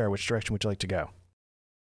 1 square. Which direction would you like to go?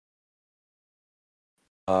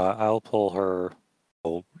 I'll pull her.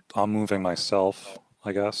 Well, I'm moving myself,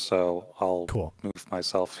 I guess, so I'll Cool. move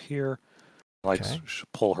myself here. Okay.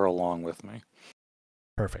 Pull her along with me.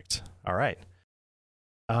 Perfect. All right.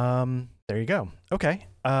 There you go. Okay.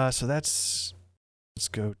 So let's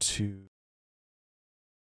go to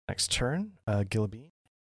next turn. Gilbine.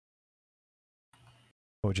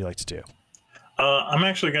 What would you like to do? I'm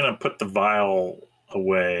actually going to put the vial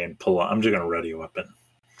away and pull out. I'm just going to ready a weapon.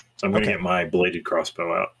 So I'm going to get my bladed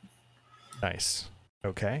crossbow out. Nice.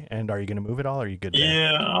 Okay. And are you going to move at all? Or are you good there?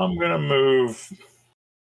 Yeah, I'm going to move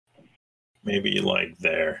maybe like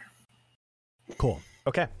there. Cool.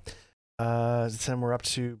 Okay. Then we're up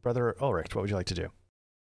to Brother Ulrich. What would you like to do?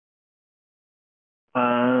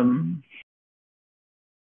 I'm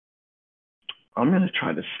going to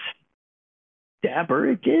try to stab her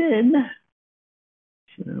again.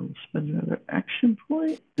 So we'll spend another action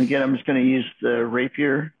point. Again, I'm just going to use the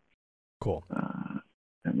rapier. Cool.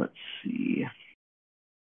 And let's see.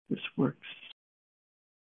 This works.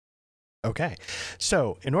 Okay.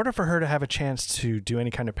 So in order for her to have a chance to do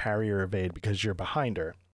any kind of parry or evade because you're behind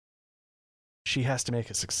her, she has to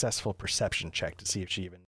make a successful perception check to see if she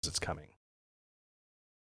even knows it's coming.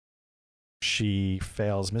 She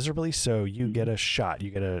fails miserably, so you get a shot.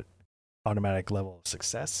 You get an automatic level of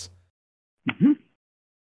success. Mm-hmm.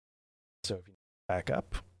 So if you back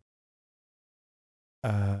up,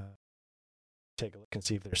 take a look and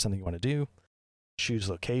see if there's something you want to do. Choose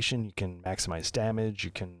location. You can maximize damage.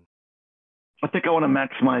 You can... I think I want to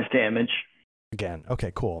maximize damage. Again.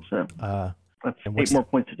 Okay, cool. So that's and 8 more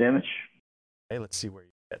points of damage. Okay, let's see where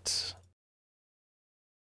you get.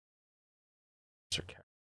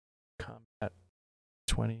 Combat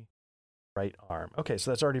 20. Right arm. Okay, so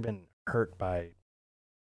that's already been hurt by...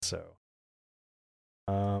 So...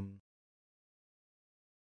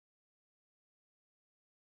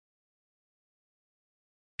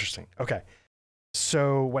 Interesting. Okay.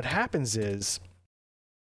 So what happens is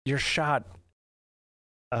your shot,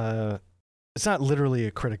 it's not literally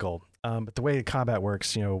a critical, but the way the combat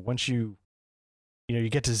works, once you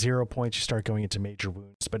get to 0 points, you start going into major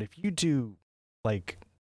wounds. But if you do like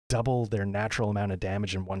double their natural amount of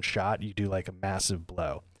damage in one shot, you do like a massive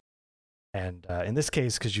blow. And in this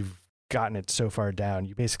case, because you've gotten it so far down,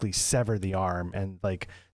 you basically sever the arm, and like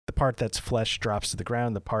the part that's flesh drops to the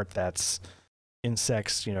ground, the part that's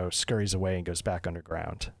insects, scurries away and goes back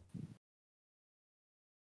underground.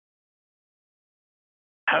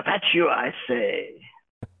 How about you, I say?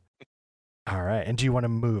 All right. And do you want to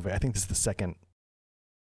move? I think this is the second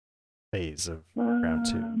phase of round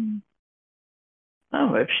 2.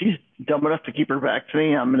 Oh, if she's dumb enough to keep her back to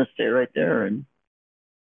me, I'm going to stay right there and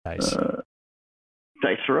nice.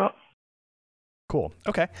 Dice her up. Cool.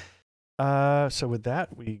 Okay. So with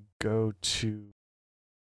that, we go to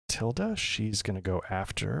Tilda. She's going to go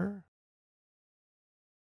after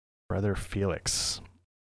Brother Felix.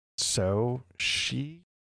 So she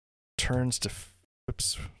turns to...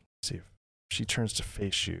 Oops. Let's see if she turns to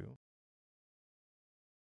face you.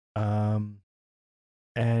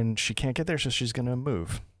 And she can't get there, so she's going to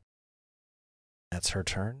move. That's her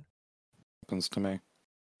turn. Happens to me.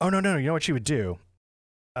 Oh, no. You know what she would do?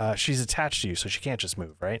 She's attached to you, so she can't just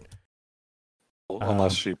move, right?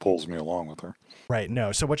 Unless she pulls me along with her. Right,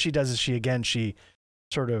 no. So what she does is she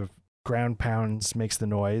sort of ground pounds, makes the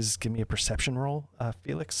noise. Give me a perception roll,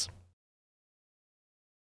 Felix.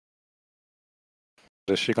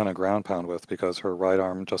 What is she going to ground pound with? Because her right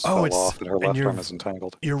arm just fell off and her left arm is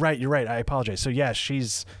entangled. You're right. I apologize. So yeah,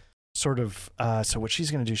 she's sort of... so what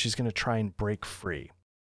she's going to do, she's going to try and break free.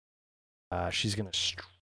 She's going to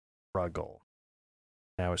struggle.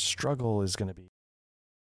 Now a struggle is going to be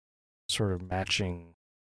sort of matching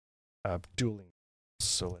dueling.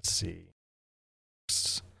 So let's see.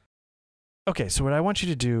 Okay, so what I want you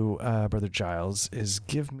to do, Brother Giles, is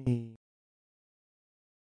give me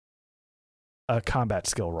a combat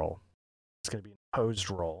skill roll. It's going to be an opposed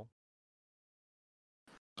roll.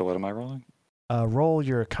 So what am I rolling? Roll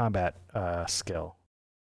your combat skill.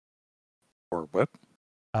 For whip?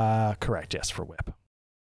 Correct, yes, for whip.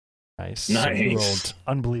 Nice. Nice. So you rolled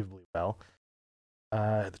unbelievably well.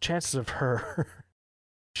 The chances of her...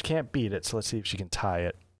 she can't beat it, so let's see if she can tie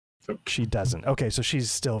it. She doesn't. Okay, so she's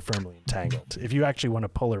still firmly entangled. If you actually want to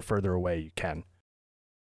pull her further away, you can.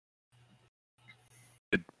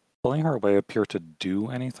 Did pulling her away appear to do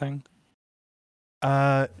anything?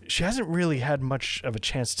 She hasn't really had much of a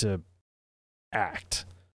chance to act.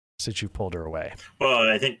 since you pulled her away. Well,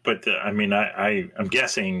 I think, but I'm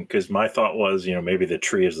guessing because my thought was, maybe the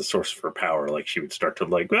tree is the source of her power. Like she would start to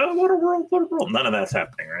like, well, what a world. None of that's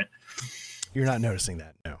happening, right? You're not noticing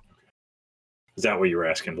that, no. Is that what you were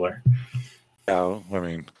asking, Blair? Yeah, I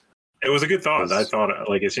mean, it was a good thought. I thought,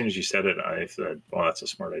 like, as soon as you said it, I said, well, that's a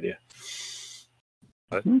smart idea.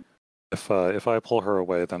 But if I pull her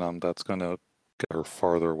away, then that's going to get her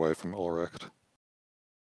farther away from Ulrich.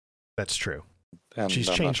 That's true. And She's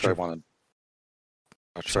I'm changed not her.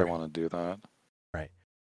 sure I want to do that. Right.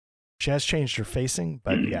 She has changed her facing,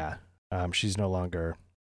 but yeah, she's no longer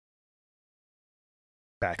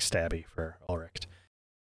backstabby for Ulrich.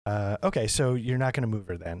 Okay, so you're not going to move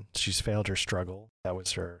her then. She's failed her struggle. That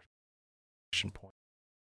was her action point.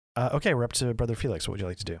 Okay, we're up to Brother Felix. What would you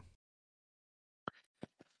like to do?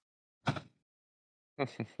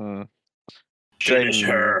 Finish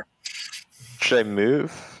her. Should I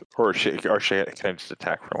move, or can I just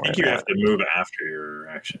attack from I where think you I'm have to move after your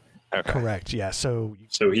action. at? Okay. Correct. Yeah. So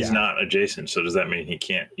he's not adjacent. So does that mean he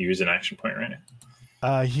can't use an action point right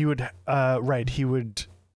now? he would. Right. He would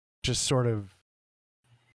just sort of.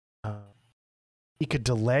 He could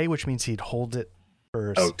delay, which means he'd hold it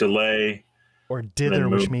first. Oh, delay. Or dither,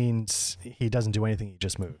 which means he doesn't do anything. He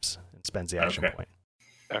just moves and spends the action point.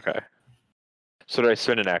 Okay. So do I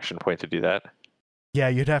spend an action point to do that? Yeah,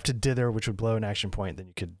 you'd have to dither, which would blow an action point. Then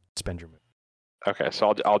you could spend your move. Okay,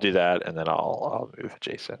 so I'll do that, and then I'll move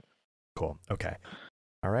adjacent. Cool. Okay.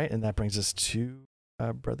 All right, and that brings us to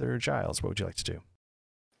Brother Giles. What would you like to do?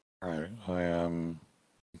 All right, I am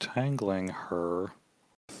entangling her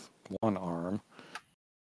with one arm.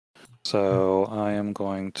 So I am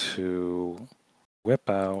going to whip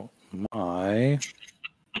out my...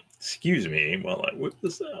 Excuse me while I whip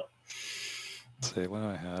this out. Let's see, what do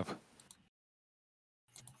I have?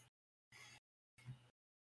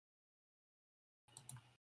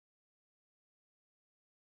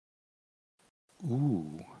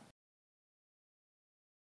 Ooh.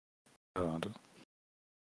 God.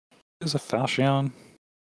 Is a falchion?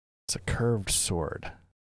 It's a curved sword.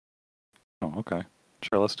 Oh, okay.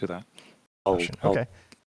 Sure, let's do that. I'll Okay.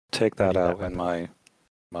 take that Ready that out in weapon.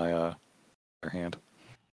 my other hand.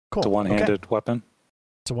 Cool. It's a one-handed Okay. weapon.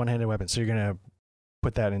 It's a one-handed weapon. So you're gonna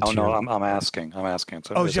put that into. Oh no, your... I'm asking. So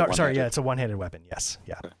Oh, is it sorry. one-handed? Yeah, it's a one-handed weapon. Yes.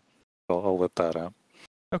 Yeah. Okay. I'll whip that out.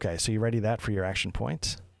 Okay. So you ready that for your action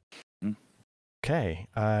point? Hmm. Okay.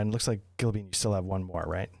 And it looks like Gilbean, you still have one more,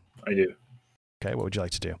 right? I do. Okay. What would you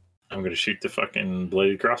like to do? I'm going to shoot the fucking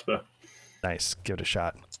bladed crossbow. Nice. Give it a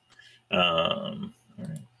shot. All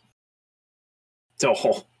right.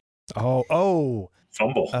 Oh.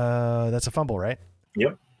 Fumble. That's a fumble, right?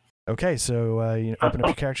 Yep. Okay. So you open up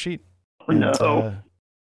your character sheet. Oh, no.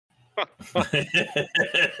 I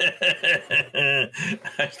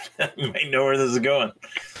might know where this is going.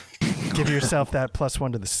 Give yourself that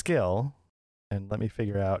 +1 to the skill, and let me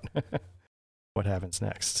figure out what happens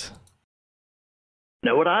next.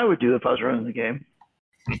 Know what I would do if I was running the game?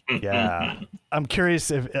 Yeah. I'm curious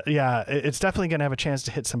if, it's definitely going to have a chance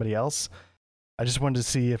to hit somebody else. I just wanted to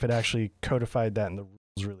see if it actually codified that in the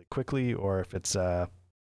rules really quickly, or if it's, all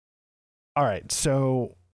right.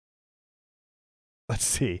 So let's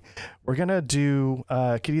see. We're going to do,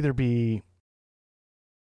 it could either be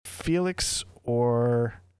Felix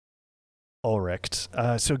or Ulrich.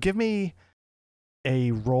 So give me a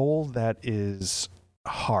roll that is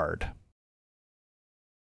hard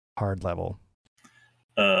level.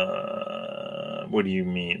 What do you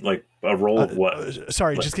mean? Like a roll of what?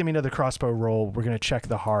 Sorry, Like- just give me another crossbow roll. We're going to check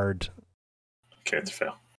the hard. Okay, it's a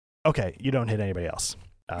fail. Okay, you don't hit anybody else.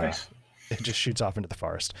 Nice. It just shoots off into the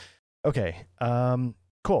forest. Okay,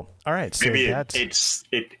 cool. All right, so Maybe that's...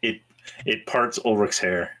 it parts Ulrich's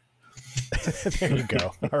hair. There you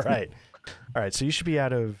go. All right. So you should be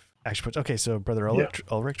out of action points. Okay, so Brother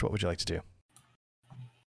Ulrich, what would you like to do?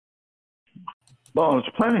 Well, I was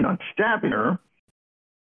planning on stabbing her.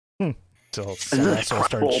 So this I'll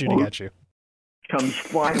start shooting at you. Comes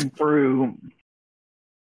flying through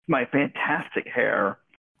my fantastic hair.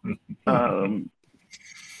 I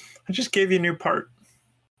just gave you a new part.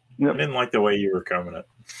 I Yep. didn't like the way you were coming up.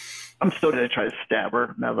 I'm still going to try to stab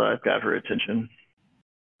her now that I've got her attention.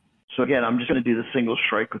 So again, I'm just going to do the single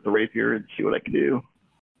strike with the rapier and see what I can do.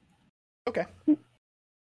 Okay.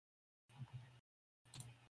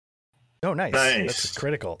 Oh, nice. Nice. That's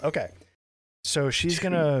critical. Okay. So she's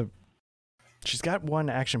got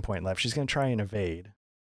one action point left. She's gonna try and evade.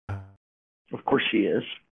 Of course she is.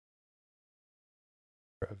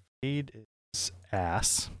 Evade is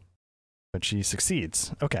ass, but she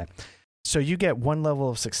succeeds. Okay. So you get one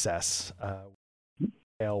level of success.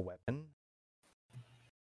 Fail weapon.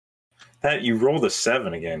 That you rolled a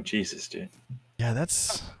 7 again. Jesus, dude. Yeah,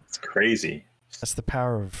 that's crazy. That's the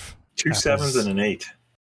power of 2 7s and an 8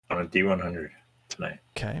 on a D100 tonight.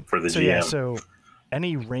 Okay. For the so GM. Yeah, so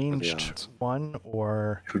any ranged odds. one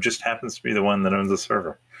or Who just happens to be the one that owns the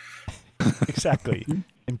server. exactly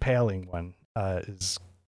impaling one is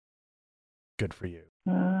good for you.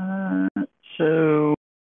 So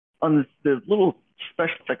on the little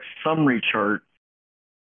special effects summary chart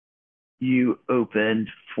you opened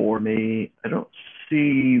for me, I don't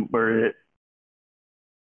see where it.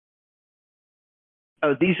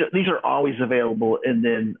 Oh, these are always available, and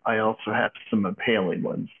then I also have some impaling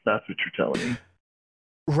ones. That's what you're telling me.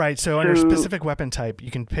 Right. So under specific weapon type,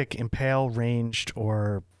 you can pick impale, ranged,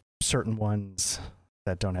 or certain ones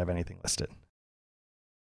that don't have anything listed.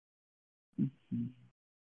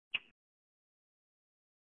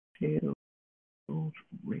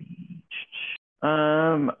 Ranged.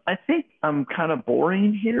 I think I'm kind of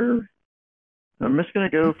boring here. I'm just going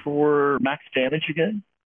to go for max damage again.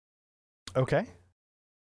 Okay.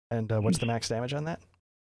 And what's the max damage on that?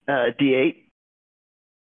 D8.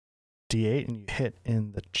 D8, and you hit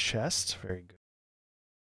in the chest. Very good.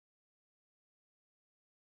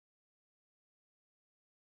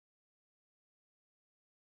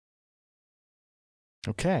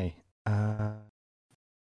 Okay.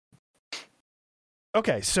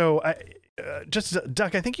 Okay, so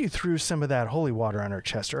Duck, I think you threw some of that holy water on her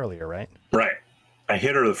chest earlier, right? Right. I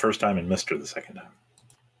hit her the first time and missed her the second time.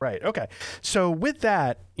 Right. Okay. So with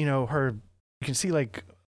that, you can see like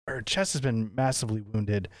her chest has been massively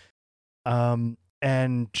wounded. And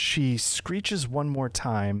she screeches one more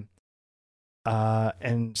time,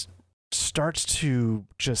 and starts to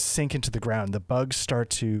just sink into the ground. The bugs start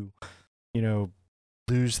to,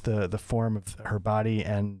 lose the form of her body,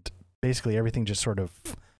 and basically everything just sort of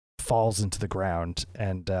falls into the ground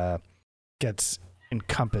and gets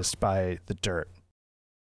encompassed by the dirt.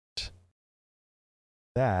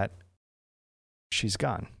 That she's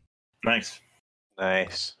gone. Nice.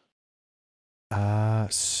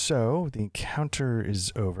 So the encounter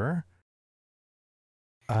is over.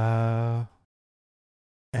 And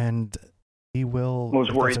we will. I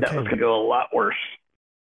was worried that was going to go a lot worse.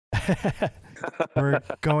 We're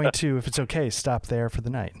going to, if it's okay, stop there for the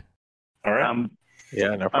night. All right.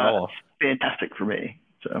 Yeah, no problem. Fantastic for me.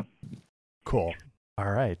 So cool.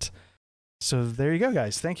 All right. So there you go,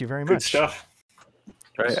 guys. Thank you very Good much. stuff.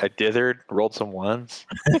 Right, I dithered, rolled some ones.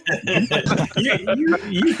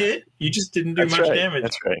 you hit. You just didn't do That's much right. damage.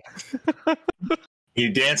 That's right.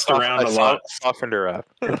 You danced around a lot. Softened her up.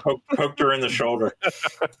 Poked her in the shoulder.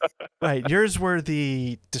 Right. Yours were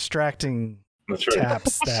the distracting That's right.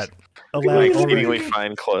 taps that allow Like only exceedingly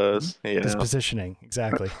fine clothes. this positioning.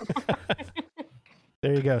 Exactly.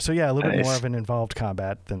 There you go. So yeah, a little bit Nice. more of an involved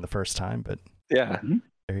combat than the first time, but Yeah.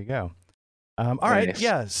 there you go. All right. Nice.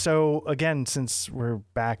 Yeah. So again, since we're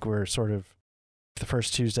back, we're sort of the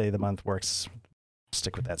first Tuesday of the month works.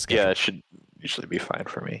 Stick with that schedule. Yeah, it should usually be fine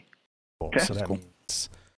for me. Cool. Okay. So that Cool. means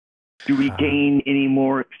do we gain any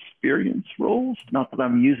more experience rolls? Not that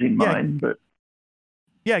I'm using Yeah. mine, but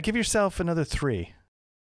give yourself another 3.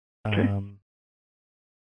 Okay.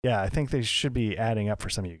 Yeah, I think they should be adding up for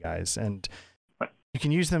some of you guys, and you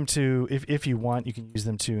can use them to, if you want, you can use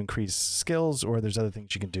them to increase skills, or there's other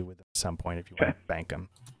things you can do with them at some point if you want to bank them.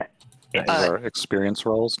 Is our experience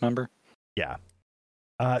rolls number? Yeah.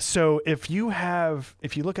 So if you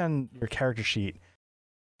look on your character sheet,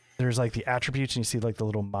 there's like the attributes, and you see like the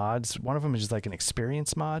little mods. One of them is just like an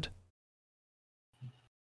experience mod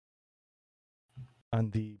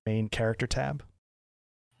on the main character tab.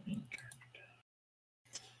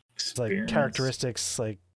 It's like Experience. characteristics,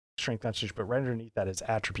 like strength, constitution, but right underneath that is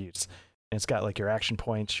attributes, and it's got like your action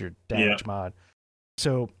points, your damage mod.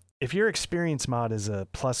 So if your experience mod is a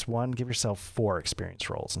 +1, give yourself 4 experience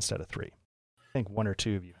rolls instead of 3. I think 1 or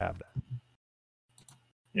 2 of you have that.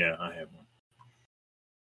 Yeah, I have one.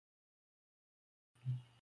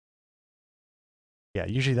 Yeah,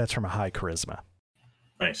 usually that's from a high charisma.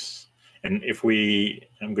 Nice. And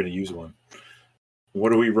I'm going to use one.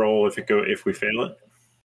 What do we roll if we fail it?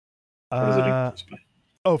 What does it increase by?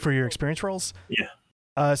 Oh, for your experience rolls?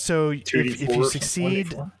 Yeah. So if 2d4 you or succeed,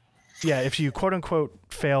 1d4? yeah, if you quote unquote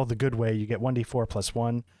fail the good way, you get 1d4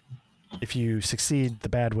 +1. If you succeed the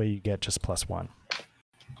bad way, you get just +1.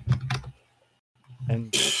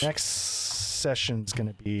 And next session's going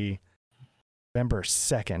to be November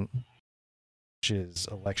 2nd, which is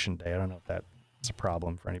election day. I don't know if that's a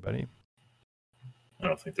problem for anybody. I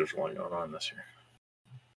don't think there's one going on this year.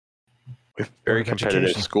 We have very Board of competitive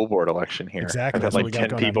Education. school board election here. Exactly, I've that's had what we like got 10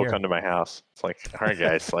 going on people here. come to my house. It's like, all right,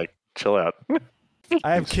 guys, like, chill out.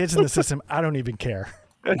 I have kids in the system. I don't even care.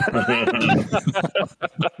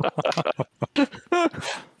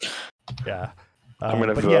 Yeah. I'm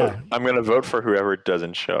gonna but vote. yeah, I'm gonna vote for whoever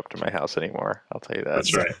doesn't show up to my house anymore. I'll tell you that.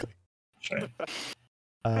 That's right. That's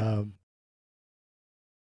right.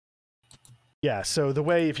 Yeah, so the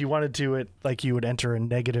way, if you want to do it, like you would enter a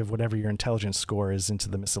negative whatever your intelligence score is into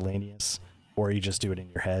the miscellaneous, or you just do it in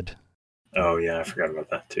your head. Oh yeah, I forgot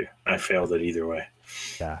about that too. I failed it either way.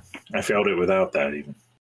 Yeah. I failed it without that even.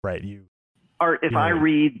 Right. You. Or if I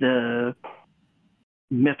read the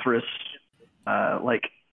Mithras, like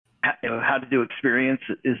how to do experience,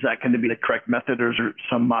 is that going to be the correct method, or is there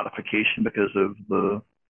some modification because of the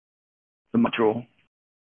module?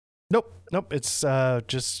 Nope. It's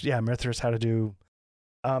just Mithras, how to do.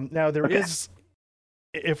 Now there is,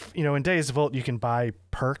 if in Days of Volt you can buy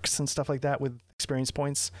perks and stuff like that with experience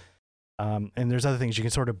points, and there's other things you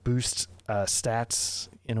can sort of boost stats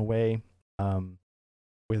in a way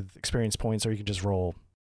with experience points, or you can just roll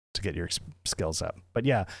to get your skills up. But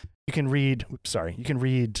yeah, you can read. You can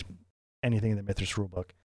read anything in the Mithras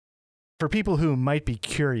rulebook. For people who might be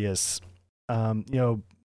curious, the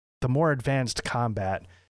more advanced combat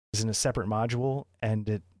is in a separate module, and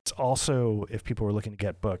it's also, if people were looking to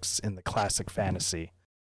get books, in the classic fantasy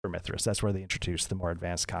for Mithras. That's where they introduce the more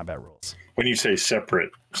advanced combat rules. When you say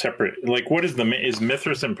separate, like what is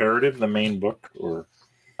Mithras Imperative the main book, or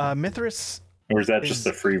Mithras, or is that just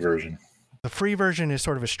the free version? The free version is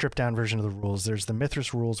sort of a stripped down version of the rules. There's the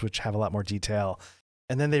Mithras rules, which have a lot more detail,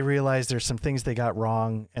 and then they realized there's some things they got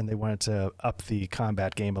wrong, and they wanted to up the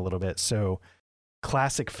combat game a little bit. So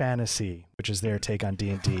Classic Fantasy, which is their take on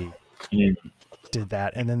D&D, did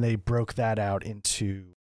that, and then they broke that out into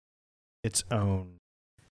its own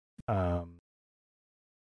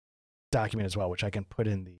document as well, which I can put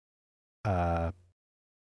in the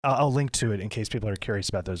I'll link to it in case people are curious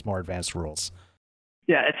about those more advanced rules.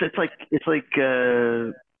 Yeah, it's like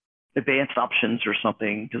advanced options or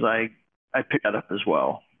something, because I picked that up as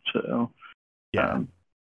well. So yeah.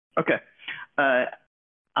 Okay.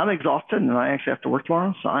 I'm exhausted, and I actually have to work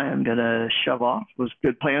tomorrow, so I am going to shove off. It was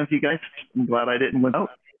good playing with you guys. I'm glad I didn't win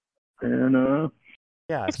out. And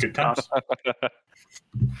yeah, it's good times.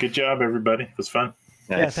 Good job, everybody. It was fun.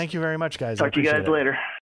 Nice. Yeah, thank you very much, guys. Talk to you guys later.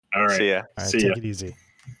 All right. See ya. All right, See take ya. it easy.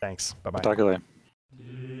 Thanks. Bye-bye. Talk to you later.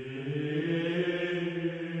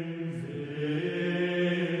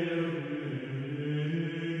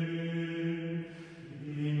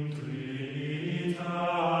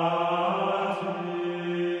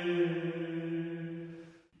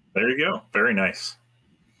 There you go. Very nice.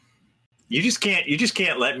 You just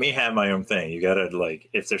can't let me have my own thing. You gotta, like,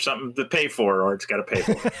 if there's something to pay for, Art's gotta pay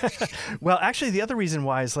for it. Well, actually, the other reason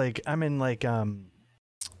why is, like, I'm in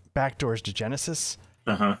Backdoors to Genesis,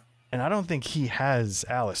 and I don't think he has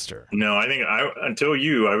Alistair. No, I think until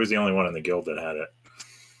I was the only one in the guild that had it.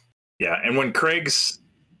 Yeah, and when Craig's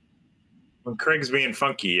being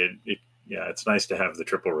funky, it's nice to have the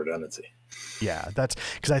triple redundancy. Yeah, that's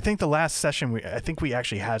because I think the last session we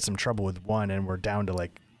actually had some trouble with one, and we're down to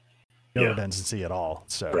like no redundancy at all.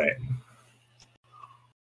 So right.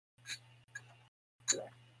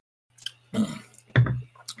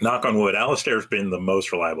 Knock on wood, Alistair's been the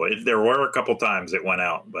most reliable. There were a couple times it went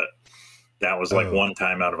out, but that was like one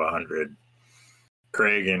time out of 100.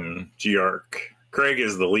 Craig and G-Arc. Craig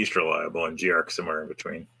is the least reliable, and G-Arc somewhere in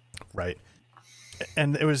between. Right.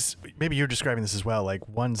 And it was, maybe you're describing this as well, like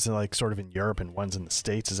one's like sort of in Europe and one's in the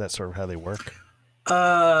States. Is that sort of how they work?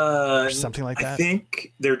 Or something like that? I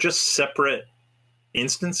think they're just separate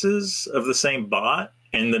instances of the same bot,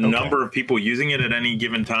 and the number of people using it at any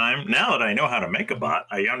given time. Now that I know how to make a bot,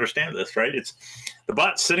 I understand this, right? It's the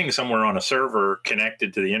bot's sitting somewhere on a server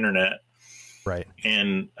connected to the internet. Right.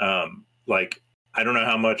 And I don't know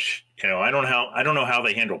how much, I don't know how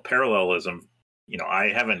they handle parallelism. I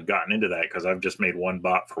haven't gotten into that because I've just made one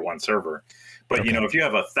bot for one server. But, if you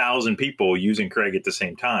have 1,000 people using Craig at the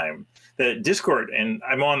same time, the Discord, and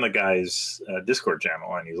I'm on the guy's Discord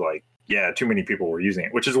channel, and he's like, yeah, too many people were using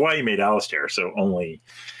it, which is why he made Alistair. So only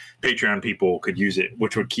Patreon people could use it,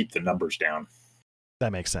 which would keep the numbers down.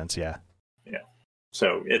 That makes sense. Yeah. Yeah.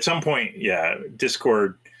 So at some point,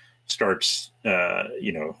 Discord starts,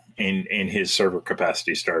 in his server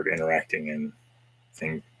capacity, start interacting, and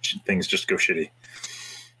things just go shitty.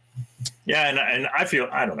 Yeah, and I feel,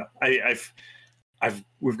 I don't know,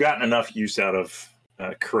 we've gotten enough use out of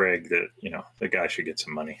Craig that the guy should get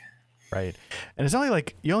some money. Right, and it's only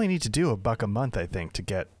like you only need to do $1 a month, I think, to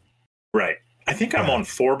get. Right, I think I'm on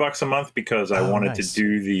 $4 a month because I wanted to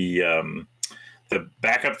do the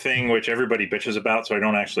backup thing, which everybody bitches about, so I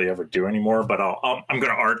don't actually ever do anymore. But I'm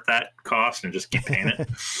going to art that cost and just keep paying it.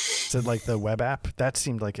 So like the web app, that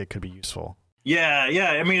seemed like it could be useful. Yeah,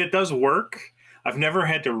 yeah. I mean, it does work. I've never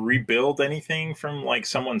had to rebuild anything from like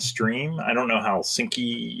someone's stream. I don't know how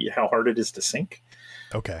hard it is to sync.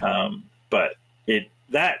 Okay. But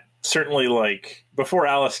that certainly, like before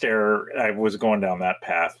Alistair, I was going down that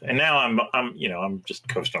path, and now I'm just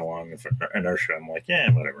coasting along with inertia. I'm like,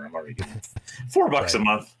 yeah, whatever. I'm already getting $4 Right. a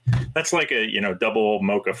month. That's like a double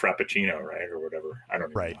mocha frappuccino, right, or whatever. I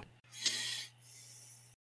don't even Right. know.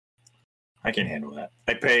 I can handle that.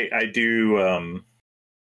 I do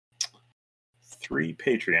 3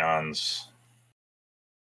 Patreons.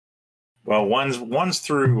 Well, one's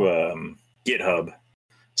through GitHub.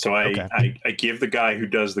 So I give the guy who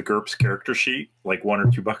does the GURPS character sheet like $1 or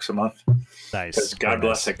 $2 a month. Nice. God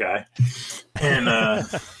bless that guy. And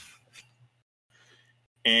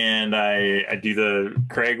and I do the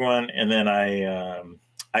Craig one, and then I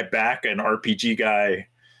back an RPG guy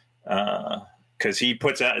because he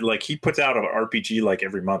puts out an RPG like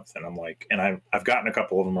every month, and I'm like, and I've gotten a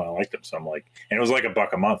couple of them and I liked them, so I'm like, and it was like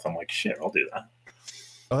 $1 a month. I'm like, shit, I'll do that.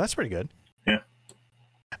 Oh, that's pretty good. Yeah.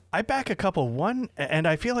 I back a couple, and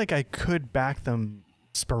I feel like I could back them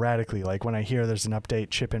sporadically, like when I hear there's an update,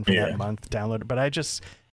 chip in for that month, download it. But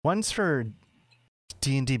one's for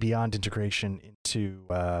D&D Beyond integration into,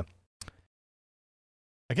 I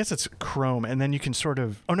guess it's Chrome, and then you can sort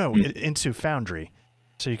of, into Foundry.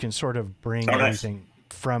 So you can sort of bring everything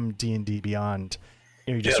from D&D Beyond.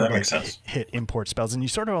 You just sort of like hit import spells, and you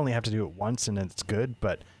sort of only have to do it once, and it's good,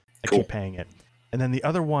 but I keep paying it. And then the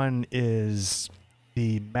other one is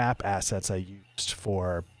the map assets I used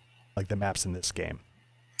for like the maps in this game.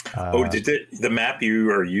 The map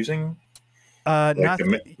you are using? Not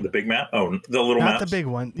the big map. Oh, the little map. Not the big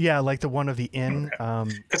one. Yeah, like the one of the inn.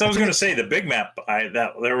 Because I was going to say the big map.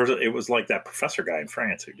 It was like that professor guy in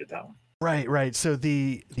France who did that one. Right. So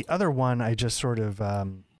the other one I just sort of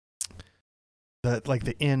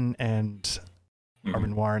the inn and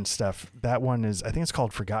Urban Noir and stuff. That one is, I think it's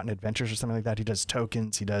called Forgotten Adventures or something like that. He does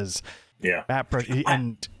tokens. He does map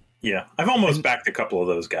I've almost backed a couple of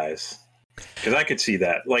those guys because I could see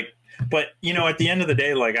that. Like, but at the end of the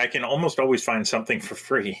day, like I can almost always find something for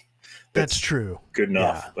free. That's true. Good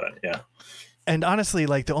enough, but yeah. And honestly,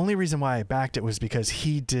 like the only reason why I backed it was because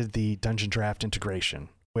he did the Dungeon Draft integration,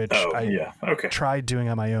 which I tried doing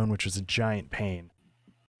on my own, which was a giant pain.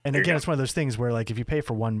 And again, it's one of those things where like if you pay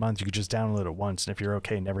for 1 month, you could just download it once, and if you're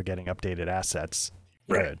okay never getting updated assets,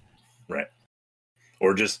 good. Right.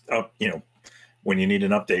 Or just when you need an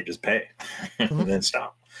update, just pay and then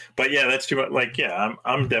stop. But yeah, that's too much. Like, yeah,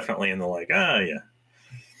 I'm definitely in the like, yeah.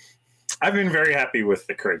 I've been very happy with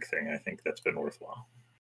the Craig thing. I think that's been worthwhile.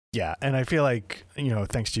 Yeah, and I feel like,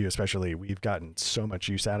 thanks to you especially, we've gotten so much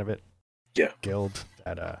use out of it. Yeah. Guild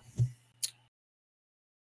that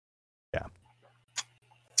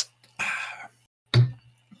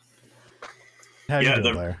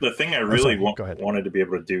The thing I really wanted to be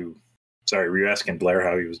able to do. Sorry, were you asking Blair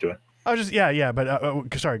how he was doing? I was just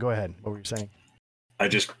but sorry, go ahead. What were you saying?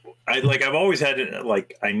 I've always had it,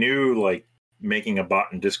 like I knew like making a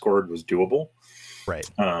bot in Discord was doable. Right.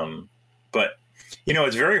 But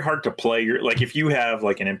it's very hard to play like if you have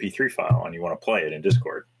like an MP3 file and you want to play it in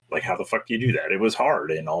Discord, like how the fuck do you do that? It was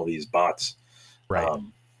hard in all these bots. Right.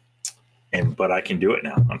 But I can do it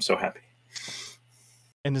now. I'm so happy.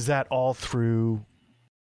 And is that all through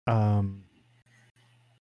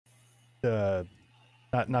the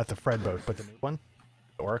not the Fred boat, but the new one,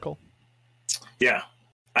 the Oracle? Yeah,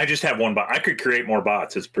 I just have one bot. I could create more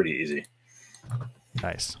bots. It's pretty easy.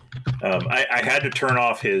 Nice. I had to turn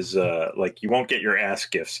off his you won't get your ass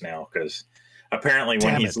gifts now because apparently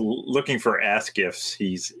when he's looking for ass gifts,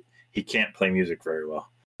 he can't play music very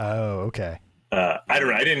well. Oh, okay. I don't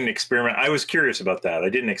know. I didn't experiment. I was curious about that. I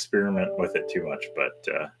didn't experiment with it too much, but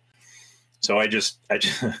so I just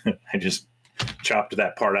chopped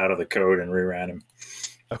that part out of the code and reran him.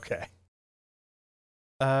 Okay.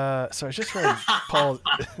 So I just read Paul.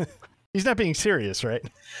 He's not being serious, right?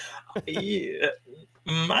 Yeah,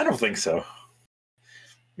 I don't think so.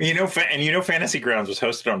 Fantasy Grounds was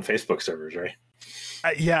hosted on Facebook servers, right?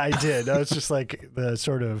 Yeah, I did. That was just like the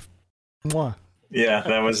sort of. Mwah. Yeah,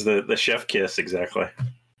 that was the chef kiss, exactly.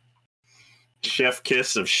 Chef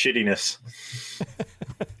kiss of shittiness.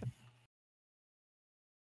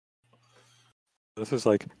 This is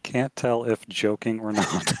like, can't tell if joking or not.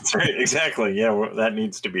 That's right, exactly. Yeah, that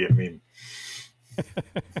needs to be a meme.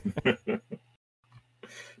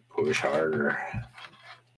 Push harder.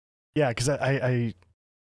 Yeah, because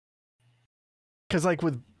because like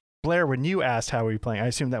with Blair, when you asked how were you playing, I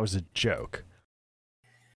assumed that was a joke.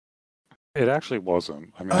 It actually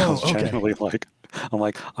wasn't. I mean, I was genuinely like, I'm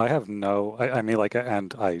like, I have no. I mean, like,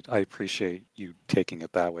 and I appreciate you taking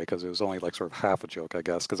it that way because it was only like sort of half a joke, I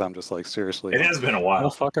guess. Because I'm just like, seriously, It has been a how the while.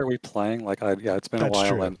 fuck are we playing? Like, yeah, it's been That's a while,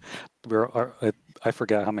 true. and I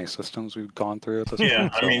forget how many systems we've gone through at this Yeah,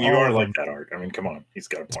 point. I so- mean, you all are of like them. that, Art. I mean, come on, he's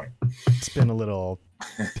got a point. It's been a little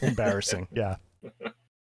embarrassing. Yeah.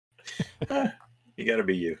 You got to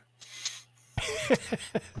be you.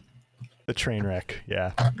 The train wreck.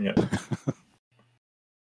 Yeah. Yeah.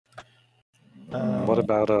 what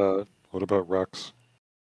about Rex?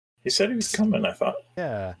 He said he was coming. I thought.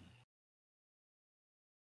 Yeah.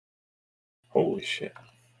 Holy shit!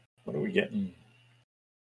 What are we getting?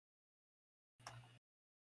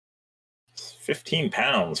 15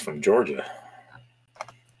 pounds from Georgia.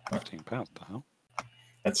 15 pounds, the hell?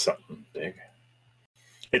 That's something big.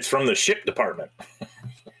 It's from the ship department.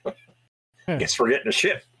 Guess we're getting a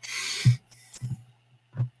ship.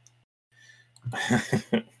 I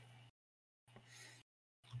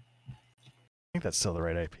think that's still the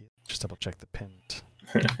right IP. Just double check the pinned.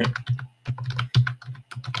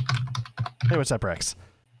 Hey, what's up, Rex?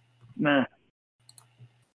 Nah.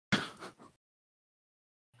 How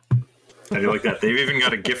do you like that? They've even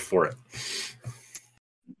got a gift for it.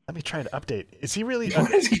 Let me try to update. Is he really?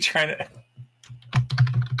 What is he trying to?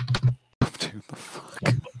 Dude, the fuck?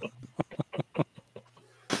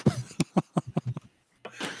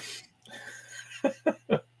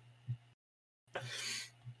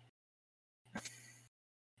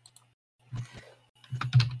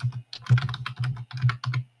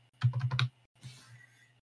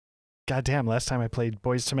 Goddamn! Last time I played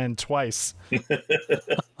Boys to Men twice.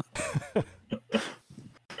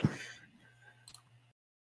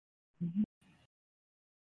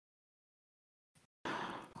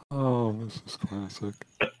 Oh, this is classic.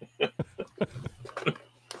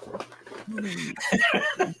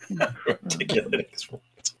 Articulate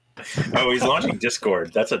exploits. Oh, he's launching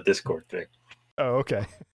Discord. That's a Discord thing. Oh, okay.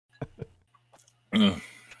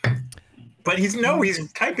 But he's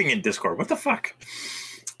typing in Discord. What the fuck?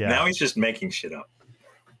 Yeah. Now he's just making shit up.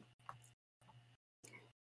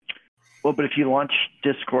 Well, but if you launch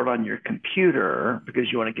Discord on your computer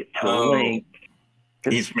because you want to get to a Oh. link,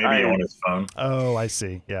 'cause He's maybe on his phone. Oh, I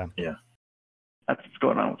see. Yeah. that's what's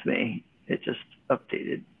going on with me. It just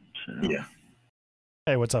updated. So. Yeah.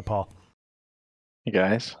 Hey, what's up, Paul? You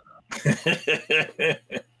guys, that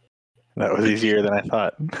was easier than I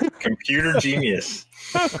thought. Computer genius.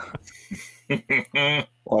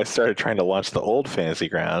 Well, I started trying to launch the old Fantasy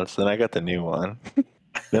Grounds, then I got the new one.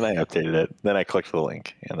 Then I updated it. Then I clicked the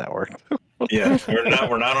link, and that worked. Yeah,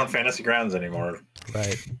 we're not on Fantasy Grounds anymore,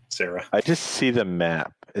 Right. Sarah. I just see the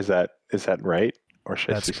map. Is that right, or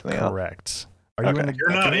should That's I see something else? correct. Are you Okay. in the? You're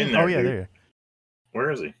not in there, Oh yeah, dude. there. You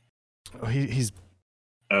Where is he? are. Oh,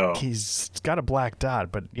 he's Oh, got a black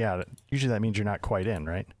dot, but yeah, usually that means you're not quite in,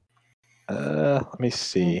 right? Let me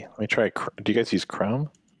see. Let me try. Do you guys use Chrome?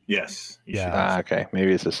 yes. You Yeah. should. Ah, okay.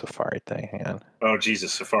 Maybe it's a Safari thing. Hang on. Oh,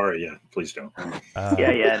 Jesus, Safari. Yeah, please don't.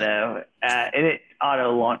 Yeah, no. And it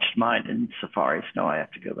auto launched mine in Safari, so now I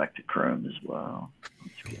have to go back to Chrome as well.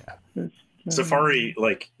 Yeah. Safari,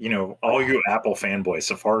 like, all you Apple fanboys,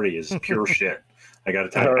 Safari is pure shit. I got to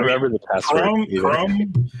tell I you. don't remember the password. either.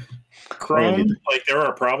 Chrome, like, there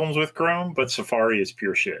are problems with Chrome, but Safari is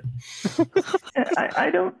pure shit.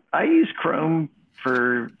 I use Chrome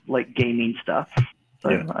for like gaming stuff. So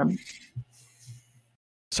Yeah.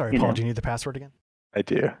 Sorry, You Paul. know. Do you need the password again? I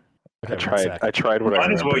do. Okay, I tried. one sec. I tried what I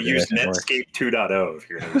Might as well remembered, use and it worked. Netscape 2.0 if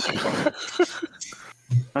you're going to use Safari.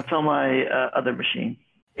 that's on my other machine.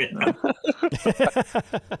 Yeah.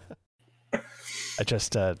 I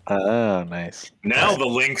just Oh, nice. Now the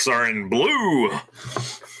links are in blue.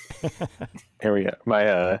 Here we go.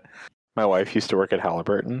 My wife used to work at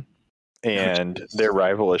Halliburton, and their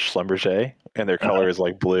rival is Schlumberger, and their color is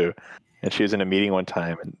like blue. And she was in a meeting one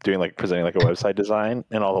time and presenting like a website design,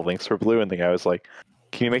 and all the links were blue. And the guy was like,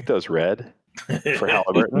 "Can you make those red for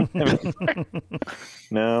Halliburton?"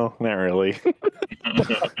 No, not really.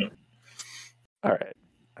 All right,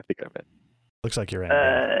 I think I'm in. looks like you're in.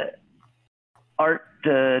 Art,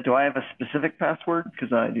 do I have a specific password?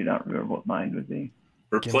 Because I do not remember what mine would be.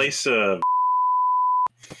 Replace Yeah,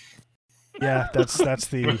 that's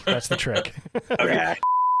the trick. okay.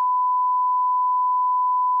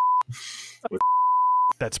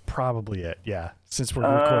 That's probably it. Yeah, since we're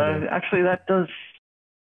recording. Actually, that does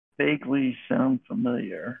vaguely sound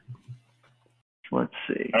familiar. Let's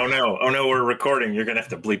see. Oh no, we're recording. You're gonna have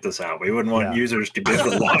to bleep this out. We wouldn't want Yeah. users to be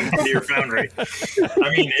able to log into your Foundry. I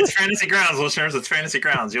mean, it's Fantasy Grounds, listeners. It's Fantasy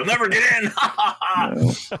Grounds. You'll never get in.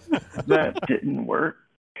 No, that didn't work.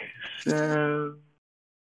 So,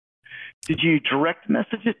 did you direct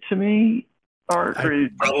message it to me?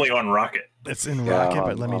 Probably on Rocket. It's in Yeah, Rocket,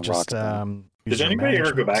 but let me on just. Rocket. Did user anybody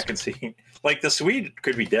ever go management. back and see? Like the Swede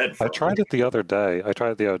could be dead. I tried it the other day.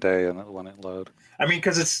 And it wouldn't load. I mean,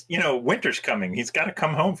 because it's winter's coming. He's got to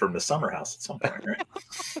come home from the summer house at some point, right?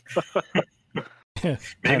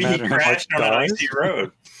 Maybe he imagine him, crashed on an dies. icy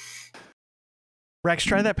road. Rex,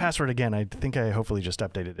 try that password again. I think I hopefully just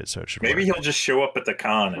updated it, so it should Maybe work. he'll just show up at the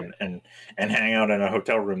con and hang out in a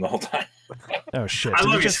hotel room the whole time. Oh shit! I Did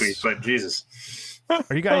love you, just- Sweet, but Jesus.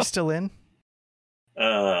 Are you guys still in?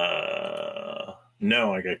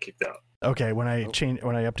 No, I got kicked out. Okay, when I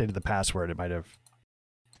updated the password, it might have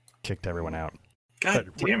kicked everyone out.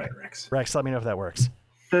 God But- damn it, Rex. Rex, let me know if that works.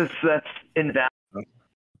 That's invalid.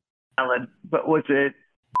 But was it?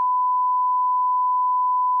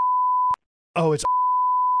 Oh, it's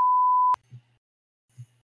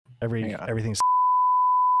Hang on. everything's.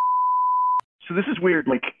 So this is weird.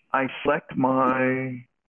 Like I select my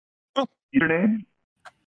username,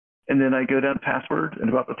 and then I go down to password, and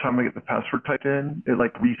about the time I get the password typed in, it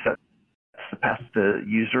like resets the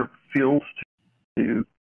user fields to.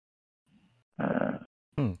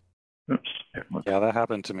 Oops. Here, let's- Yeah, that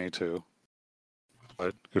happened to me too.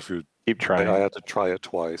 But if you, Keep trying. I had to try it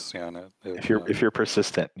twice. Yeah, and if you're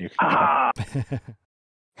persistent, you can. Ah,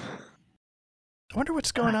 I wonder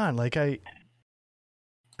what's going on. I've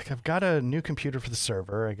got a new computer for the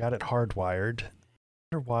server. I got it hardwired.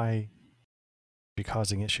 I wonder why it'd be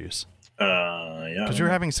causing issues. Yeah. Because we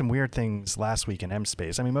were having some weird things last week in M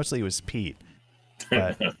Space. I mean, mostly it was Pete,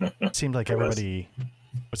 but it seemed like It was. everybody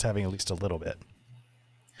was having at least a little bit.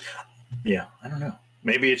 Yeah, I don't know.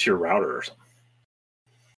 Maybe it's your router or something.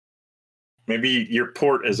 Maybe your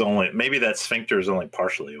port is maybe that sphincter is only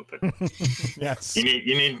partially open. Yes. You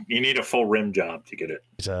need a full rim job to get it.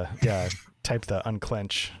 Type the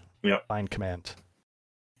unclench Yep. line command.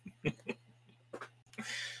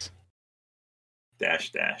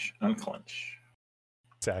 Dash unclench.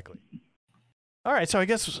 Exactly. All right, so I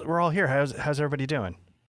guess we're all here. How's everybody doing?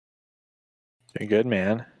 Doing good,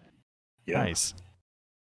 man. Yeah. Nice.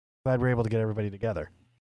 Glad we're able to get everybody together.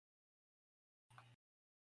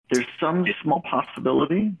 there's some small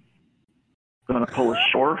possibility I'm gonna pull a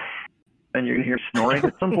short, and you're gonna hear snoring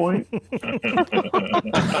at some point. Which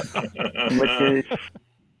is,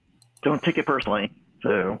 don't take it personally.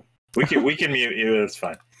 So we can mute you. It's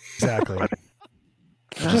fine. Exactly.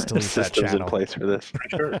 Just delete that Systems in channel. place for this.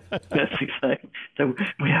 Sure. that's exactly. So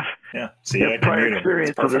we have Yeah. See, I can prior mute him. experience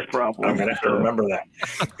It's of this perfect. problem. I'm gonna have to so- remember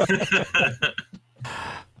that.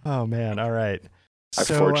 Oh man! All right. I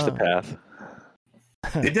forged the path.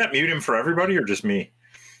 Did that mute him for everybody or just me?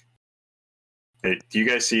 Hey, do you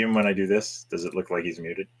guys see him when I do this? Does it look like he's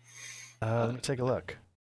muted? Let me take a look.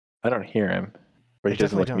 I don't hear him, but I he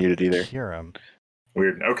doesn't look definitely muted don't either. Hear him.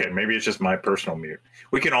 Weird. Okay, maybe it's just my personal mute.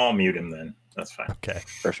 We can all mute him then. That's fine. Okay.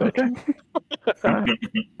 Perfect. Okay.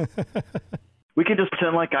 We can just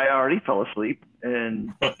pretend like I already fell asleep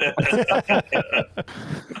and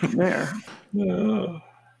there.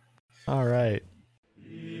 All right.